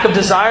lack of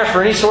desire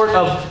for any sort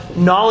of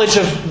knowledge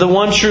of the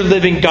one true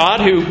living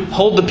God, who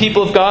hold the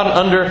people of God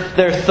under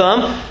their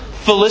thumb.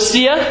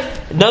 Philistia,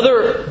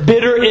 another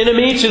bitter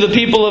enemy to the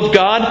people of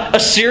God.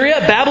 Assyria,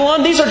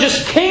 Babylon. These are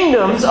just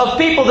kingdoms of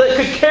people that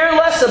could care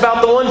less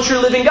about the one true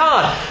living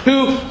God,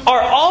 who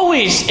are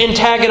always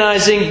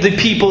antagonizing the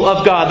people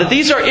of God. That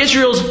these are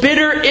Israel's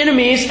bitter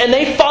enemies, and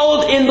they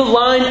followed in the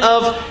line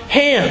of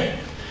Ham.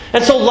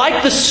 And so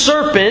like the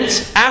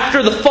serpent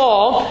after the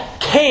fall,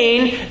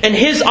 Cain and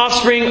his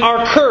offspring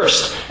are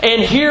cursed.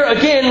 And here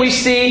again we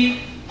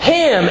see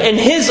Ham and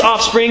his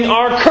offspring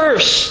are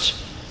cursed.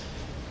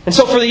 And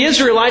so for the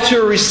Israelites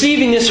who are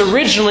receiving this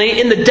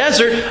originally in the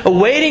desert,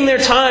 awaiting their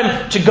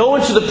time to go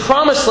into the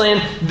promised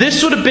land,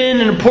 this would have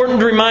been an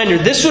important reminder.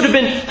 This would have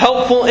been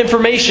helpful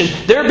information.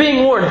 They're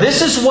being warned.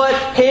 This is what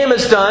Ham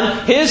has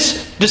done.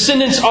 His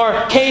descendants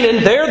are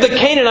Canaan. They're the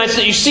Canaanites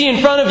that you see in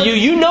front of you.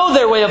 You know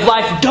their way of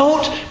life.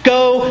 Don't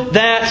go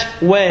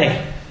that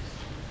way.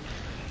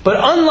 But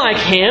unlike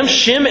Ham,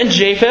 Shem and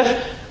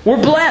Japheth were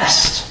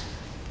blessed.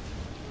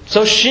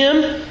 So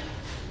Shem,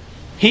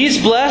 he's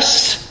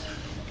blessed.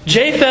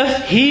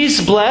 Japheth,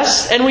 he's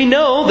blessed, and we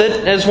know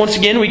that, as once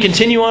again we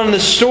continue on in the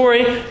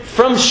story,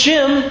 from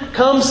Shem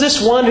comes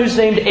this one who's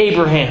named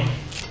Abraham.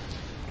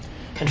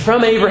 And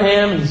from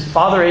Abraham, his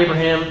father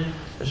Abraham,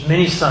 there's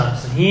many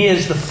sons, and he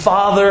is the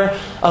father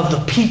of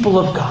the people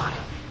of God.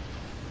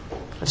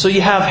 So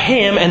you have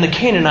Ham and the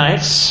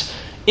Canaanites,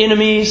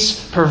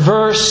 enemies,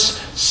 perverse,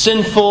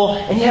 sinful,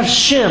 and you have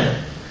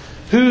Shem,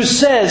 who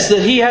says that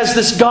he has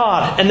this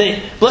God,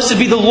 and blessed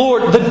be the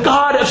Lord, the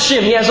God of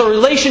Shem. He has a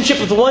relationship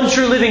with the one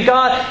true living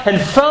God, and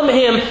from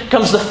him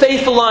comes the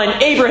faithful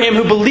line, Abraham,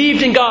 who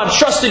believed in God,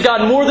 trusted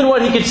God more than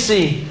what he could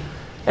see.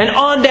 And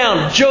on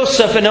down,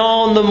 Joseph, and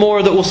on the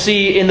more that we'll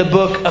see in the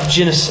book of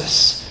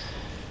Genesis.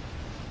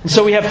 And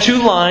so we have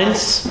two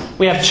lines,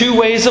 we have two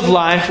ways of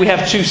life, we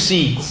have two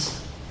seeds.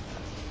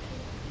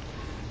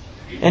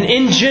 And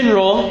in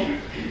general,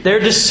 their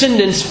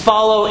descendants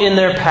follow in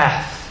their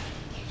path.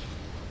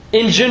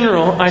 In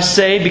general, I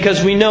say,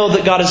 because we know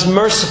that God is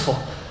merciful.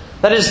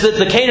 That is, that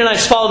the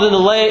Canaanites followed in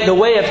the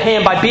way of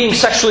Ham by being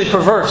sexually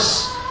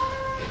perverse.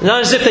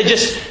 Not as if they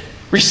just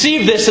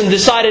received this and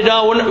decided,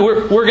 oh,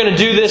 we're going to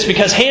do this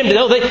because Ham did.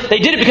 No, they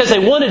did it because they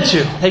wanted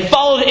to. They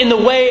followed in the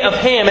way of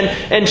Ham,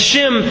 and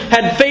Shem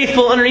had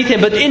faithful underneath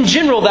him. But in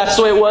general, that's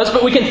the way it was.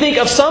 But we can think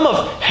of some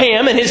of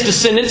Ham and his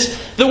descendants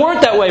that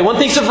weren't that way. One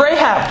thinks of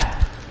Rahab,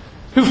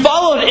 who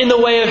followed in the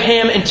way of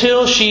Ham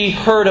until she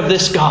heard of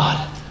this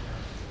God.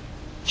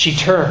 She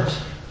turned,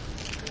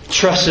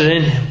 trusted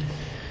in Him.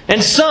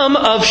 And some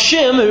of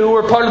Shem, who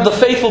were part of the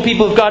faithful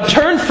people of God,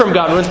 turned from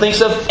God. One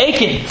thinks of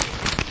Achan,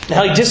 and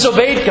how he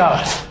disobeyed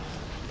God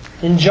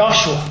in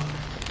Joshua.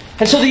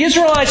 And so the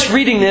Israelites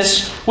reading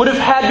this would have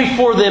had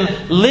before them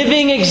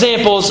living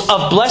examples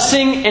of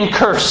blessing and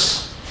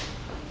curse.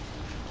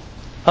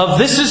 Of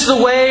this is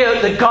the way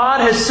that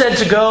God has said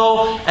to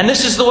go, and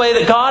this is the way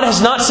that God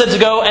has not said to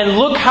go, and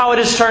look how it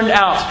has turned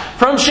out.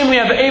 From Shem we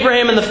have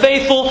Abraham and the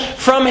faithful,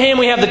 from him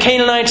we have the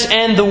Canaanites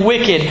and the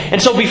wicked.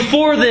 And so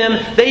before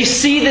them, they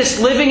see this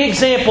living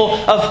example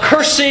of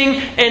cursing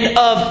and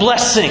of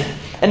blessing.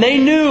 And they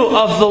knew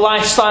of the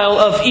lifestyle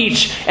of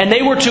each. And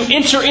they were to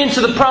enter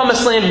into the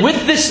promised land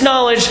with this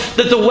knowledge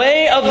that the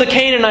way of the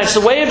Canaanites, the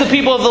way of the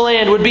people of the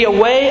land, would be a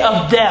way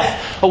of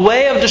death, a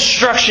way of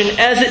destruction,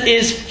 as it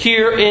is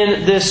here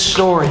in this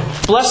story.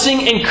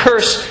 Blessing and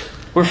curse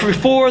were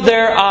before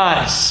their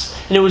eyes.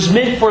 And it was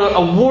meant for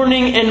a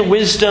warning and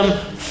wisdom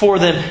for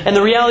them. And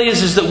the reality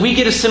is that we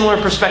get a similar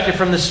perspective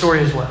from this story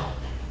as well.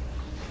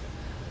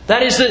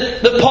 That is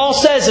that Paul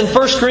says in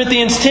 1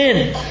 Corinthians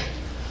 10...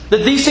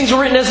 that these things were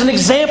written as an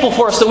example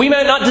for us, that we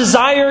might not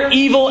desire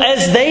evil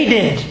as they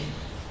did.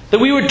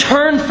 That we would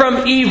turn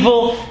from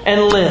evil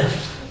and live.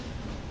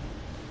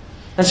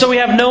 And so we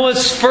have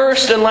Noah's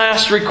first and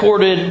last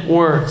recorded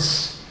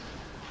words.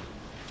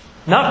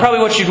 Not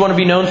probably what you'd want to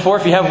be known for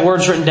if you have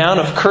words written down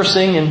of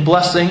cursing and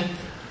blessing.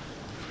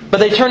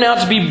 But they turn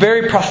out to be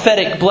very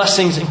prophetic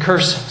blessings and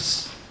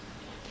cursings.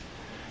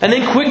 And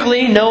then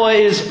quickly Noah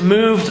is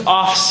moved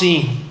off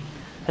scene.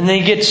 And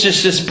then he gets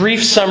just this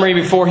brief summary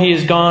before he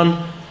is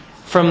gone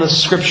from the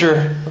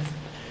Scripture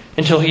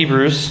until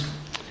Hebrews.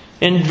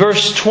 In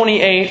verse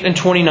 28 and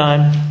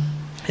 29,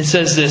 it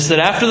says this, that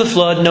after the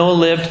flood, Noah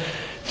lived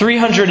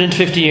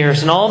 350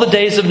 years. And all the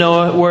days of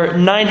Noah were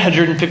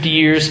 950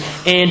 years,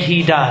 and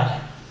he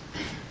died.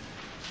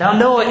 Now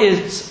Noah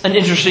is an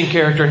interesting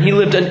character, and he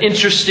lived an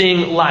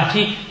interesting life.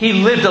 He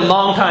lived a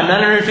long time.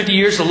 950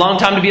 years is a long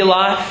time to be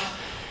alive.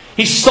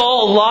 He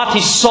saw a lot.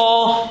 He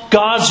saw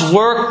God's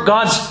work,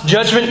 God's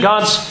judgment,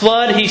 God's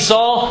flood. He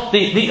saw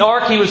the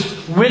ark. He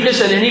was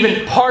witness, and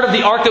even part of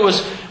the ark that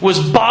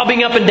was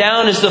bobbing up and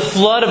down as the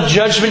flood of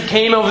judgment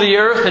came over the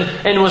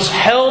earth and was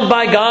held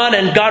by God,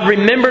 and God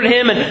remembered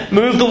him and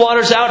moved the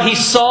waters out. He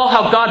saw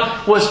how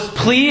God was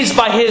pleased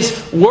by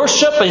his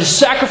worship and his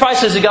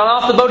sacrifice as he got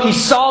off the boat. He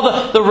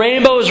saw the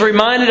rainbow, was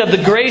reminded of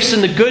the grace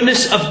and the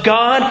goodness of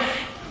God.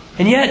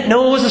 And yet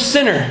Noah was a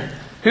sinner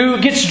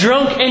who gets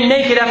drunk and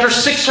naked after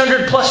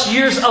 600 plus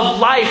years of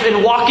life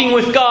and walking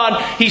with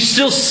God. He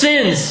still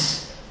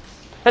sins.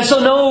 And so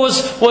Noah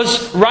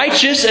was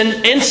righteous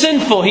and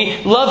sinful.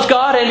 He loved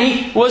God and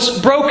he was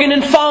broken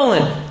and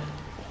fallen.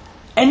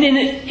 And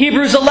in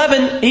Hebrews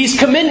 11, he's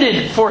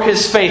commended for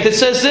his faith. It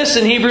says this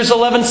in Hebrews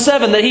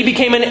 11:7, that he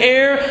became an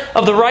heir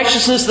of the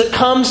righteousness that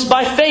comes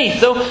by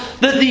faith. So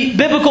the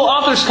biblical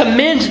authors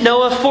commend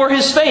Noah for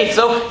his faith.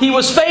 So he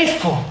was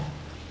faithful.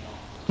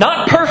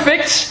 Not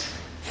perfect,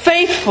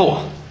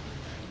 faithful.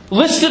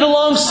 Listed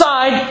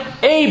alongside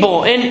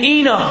Abel and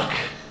Enoch.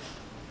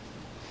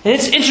 And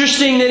it's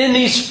interesting that in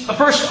these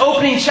first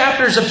opening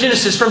chapters of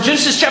Genesis, from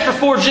Genesis chapter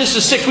 4 to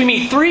Genesis 6, we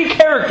meet three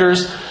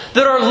characters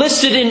that are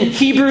listed in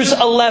Hebrews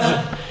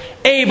 11.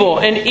 Abel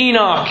and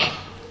Enoch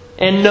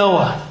and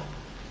Noah.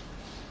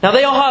 Now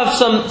they all have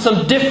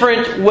some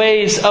different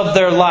ways of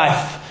their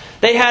life.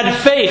 They had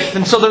faith,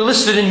 and so they're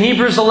listed in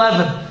Hebrews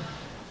 11.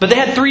 But they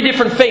had three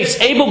different faiths.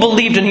 Abel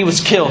believed and he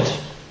was killed.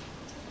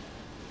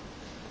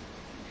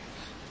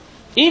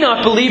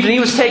 Enoch believed and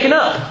he was taken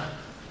up.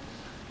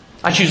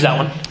 I choose that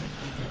one.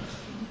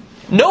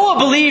 Noah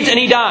believed and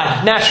he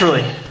died,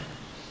 naturally.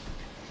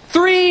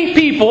 Three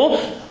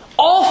people,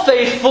 all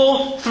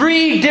faithful,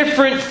 three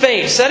different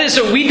faiths. That is,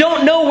 so we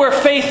don't know where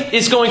faith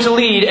is going to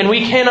lead and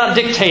we cannot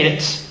dictate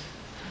it.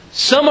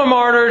 Some are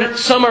martyred,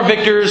 some are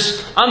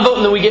victors. I'm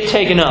voting that we get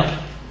taken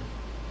up.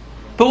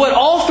 But what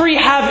all three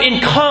have in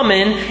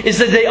common is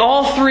that they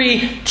all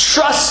three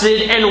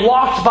trusted and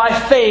walked by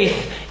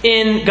faith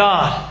in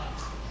God.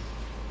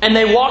 And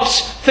they walked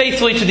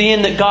faithfully to the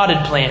end that God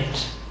had planned.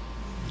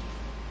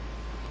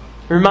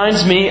 It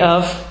reminds me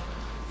of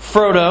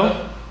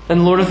Frodo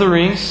in Lord of the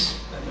Rings,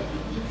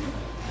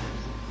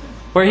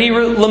 where he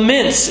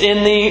laments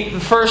in the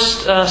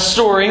first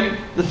story,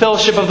 the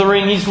Fellowship of the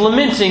Ring. He's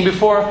lamenting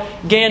before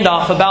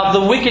Gandalf about the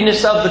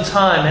wickedness of the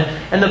time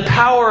and the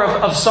power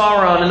of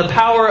Sauron and the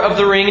power of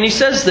the ring. And he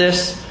says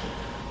this,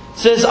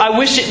 says, "I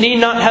wish it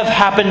need not have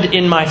happened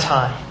in my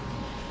time."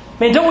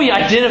 Man, don't we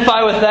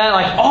identify with that?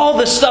 Like all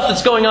the stuff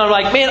that's going on.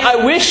 Like, man,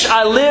 I wish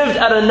I lived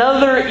at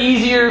another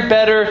easier,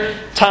 better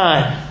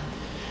time.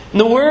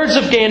 And the words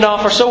of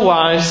Gandalf are so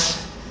wise.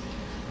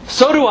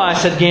 "So do I,"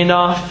 said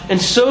Gandalf,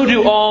 "and so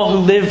do all who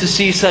live to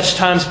see such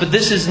times, but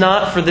this is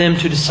not for them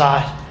to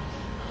decide.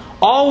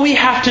 All we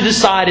have to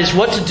decide is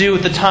what to do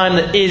with the time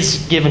that is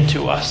given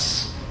to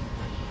us."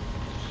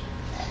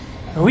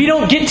 We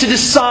don't get to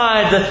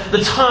decide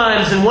the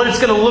times and what it's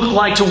going to look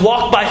like to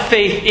walk by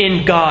faith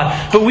in God.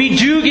 But we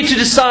do get to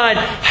decide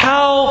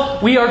how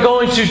we are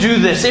going to do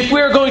this. If we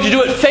are going to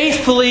do it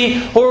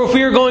faithfully, or if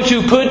we are going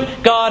to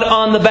put God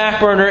on the back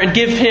burner and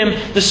give Him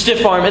the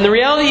stiff arm. And the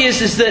reality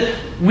is that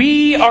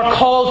we are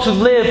called to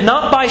live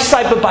not by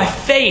sight but by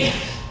faith.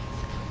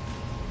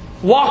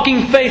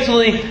 Walking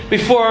faithfully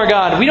before our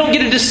God. We don't get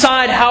to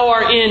decide how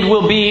our end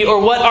will be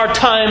or what our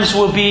times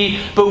will be,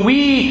 but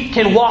we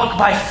can walk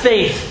by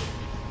faith.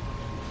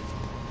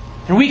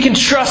 And we can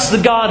trust the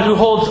God who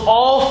holds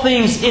all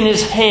things in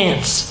His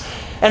hands.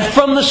 And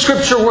from the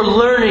Scripture we're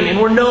learning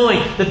and we're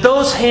knowing that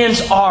those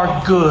hands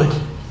are good.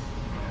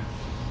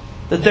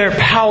 That they're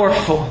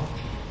powerful.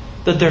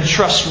 That they're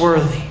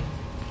trustworthy.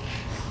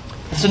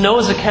 And so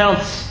Noah's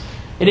account,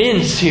 it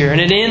ends here. And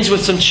it ends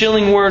with some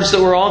chilling words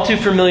that we're all too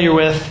familiar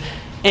with.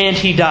 And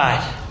he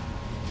died.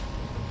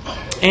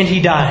 And he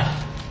died.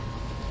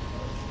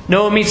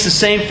 Noah meets the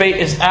same fate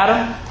as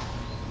Adam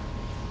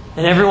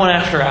and everyone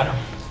after Adam.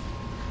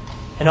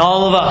 And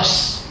all of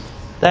us.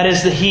 That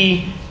is that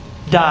he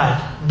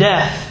died.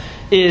 Death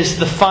is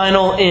the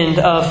final end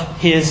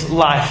of his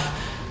life.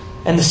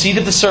 And the seed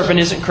of the serpent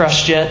isn't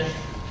crushed yet.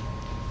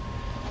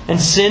 And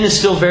sin is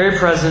still very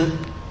present.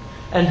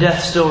 And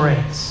death still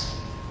reigns.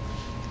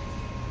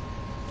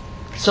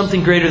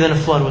 Something greater than a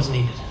flood was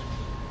needed.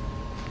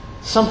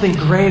 Something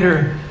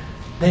greater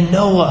than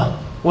Noah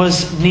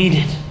was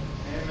needed.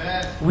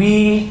 Amen.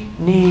 We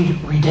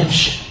need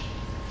redemption.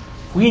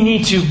 We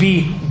need to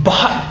be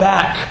bought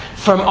back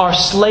from our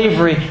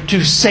slavery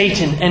to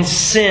Satan and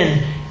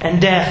sin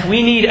and death.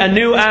 We need a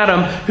new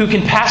Adam who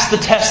can pass the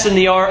test in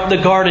the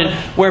garden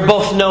where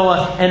both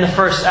Noah and the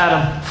first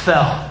Adam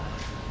fell.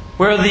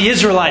 Where the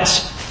Israelites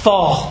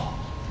fall.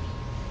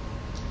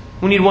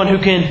 We need one who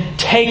can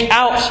take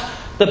out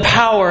the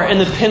power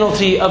and the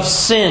penalty of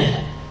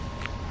sin.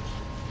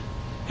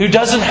 Who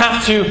doesn't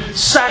have to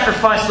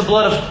sacrifice the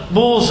blood of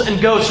bulls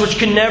and goats, which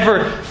can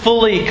never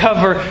fully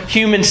cover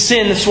human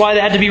sin. That's why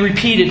they had to be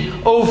repeated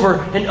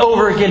over and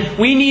over again.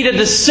 We need a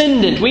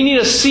descendant. We need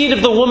a seed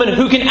of the woman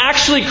who can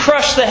actually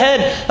crush the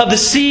head of the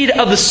seed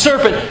of the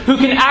serpent, who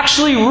can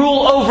actually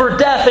rule over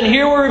death. And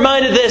here we're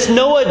reminded this,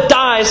 Noah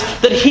dies,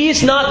 that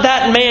he's not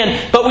that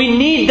man, but we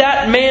need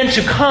that man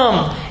to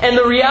come. And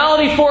the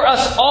reality for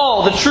us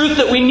all, the truth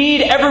that we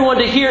need everyone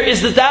to hear,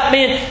 is that that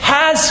man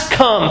has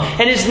come.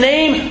 And his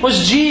name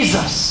was Jesus.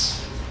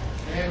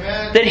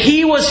 Amen. That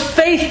He was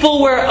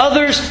faithful where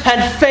others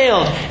had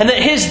failed. And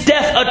that His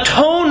death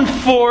atoned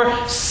for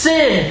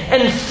sin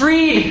and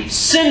freed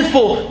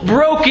sinful,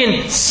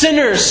 broken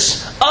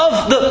sinners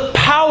of the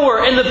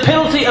power and the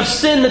penalty of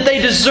sin that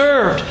they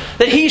deserved.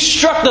 That He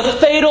struck the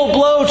fatal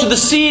blow to the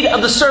seed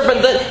of the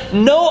serpent that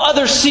no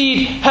other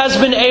seed has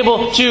been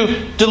able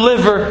to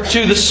deliver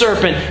to the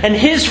serpent. And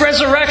His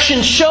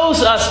resurrection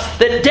shows us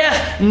that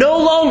death no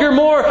longer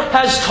more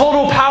has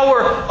total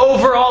power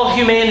over all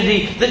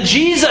humanity. That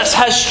Jesus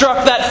has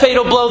struck that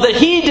fatal blow, that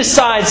He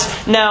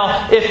decides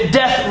now if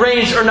death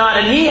reigns or not.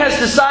 And He has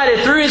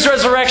decided through His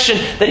resurrection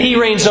that He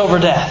reigns over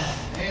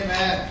death.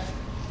 Amen.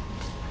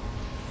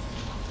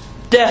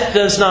 Death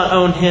does not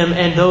own Him,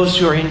 and those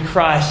who are in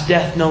Christ,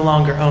 death no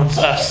longer owns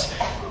us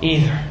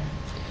either.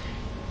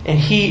 And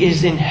He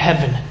is in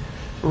heaven,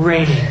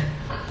 reigning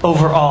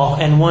over all.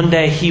 And one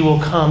day He will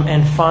come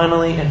and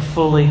finally and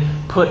fully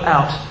put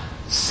out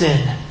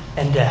sin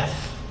and death.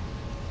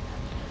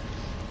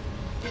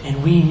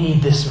 And we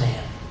need this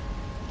man.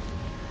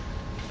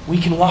 We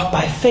can walk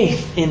by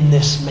faith in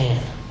this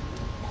man.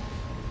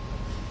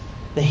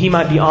 That He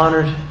might be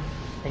honored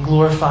and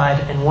glorified,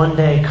 and one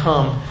day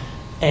come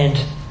and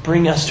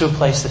bring us to a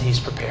place that He's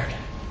prepared.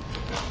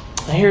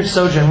 Now here at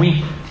Sojourn,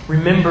 we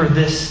remember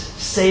this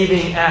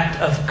saving act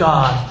of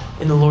God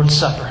in the Lord's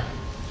Supper.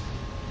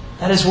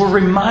 That is, we're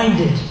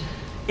reminded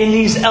in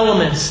these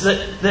elements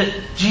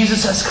that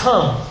Jesus has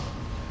come.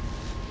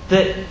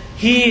 That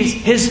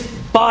His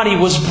body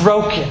was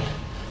broken.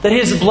 That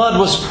His blood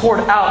was poured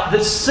out.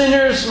 That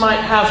sinners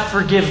might have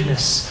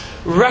forgiveness.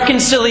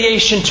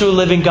 reconciliation to a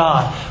living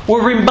God.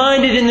 We're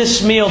reminded in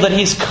this meal that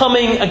He's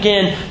coming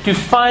again to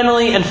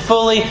finally and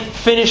fully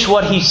finish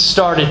what He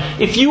started.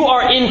 If you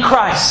are in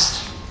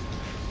Christ,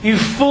 you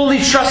fully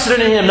trusted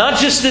in Him. Not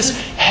just this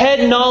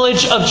head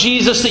knowledge of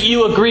Jesus that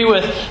you agree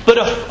with, but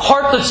a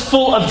heart that's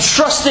full of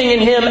trusting in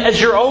Him as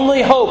your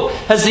only hope,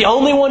 as the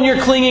only one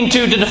you're clinging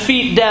to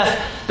defeat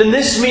death. Then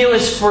this meal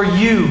is for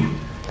you.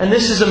 And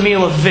this is a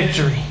meal of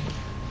victory.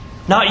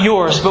 Not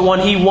yours, but one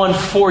He won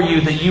for you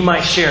that you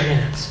might share in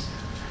it.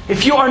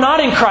 If you are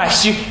not in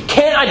Christ, you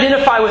can't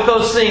identify with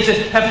those things and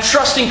have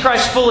trust in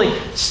Christ fully,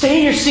 stay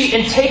in your seat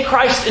and take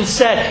Christ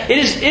instead. It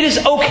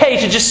is okay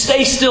to just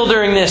stay still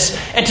during this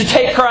and to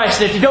take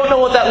Christ. And if you don't know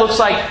what that looks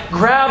like,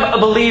 grab a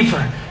believer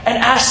and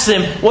ask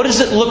them, what does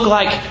it look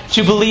like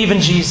to believe in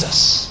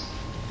Jesus?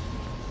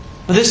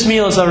 But this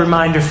meal is a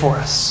reminder for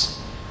us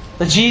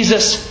that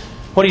Jesus,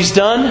 what He's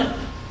done,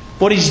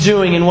 what He's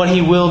doing, and what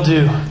He will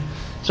do.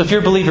 So if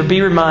you're a believer,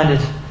 be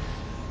reminded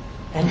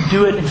and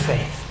do it in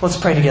faith. Let's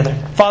pray together.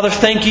 Father,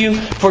 thank You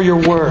for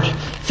Your Word.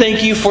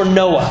 Thank You for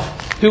Noah,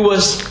 who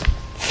was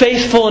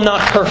faithful and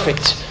not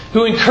perfect,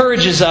 who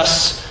encourages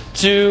us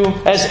to,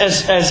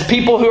 as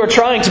people who are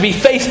trying to be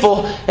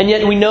faithful, and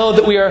yet we know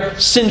that we are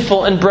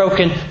sinful and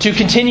broken, to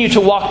continue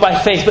to walk by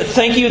faith. But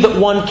thank You that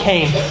one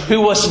came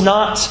who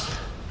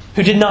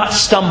did not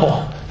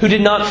stumble, who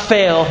did not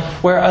fail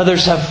where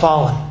others have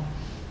fallen.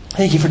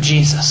 Thank You for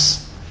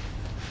Jesus,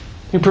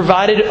 who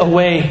provided a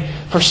way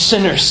for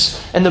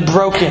sinners and the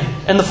broken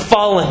and the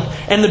fallen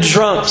and the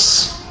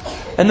drunks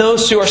and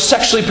those who are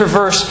sexually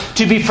perverse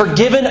to be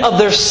forgiven of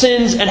their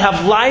sins and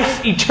have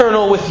life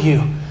eternal with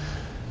You.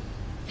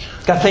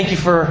 God, thank You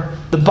for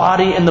the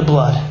body and the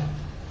blood.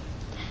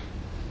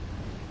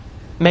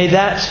 May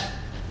that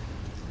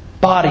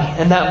body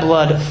and that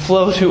blood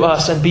flow to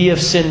us and be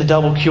of sin the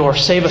double cure.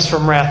 Save us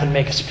from wrath and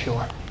make us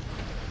pure.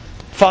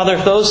 Father,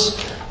 if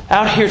those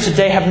out here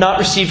today have not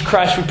received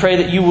Christ, we pray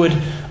that You would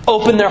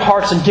open their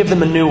hearts and give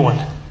them a new one.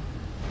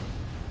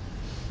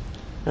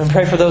 And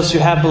pray for those who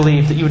have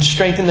believed that You would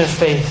strengthen their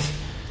faith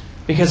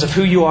because of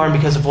who You are and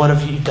because of what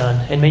have You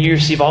done. And may You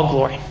receive all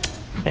glory.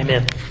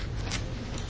 Amen.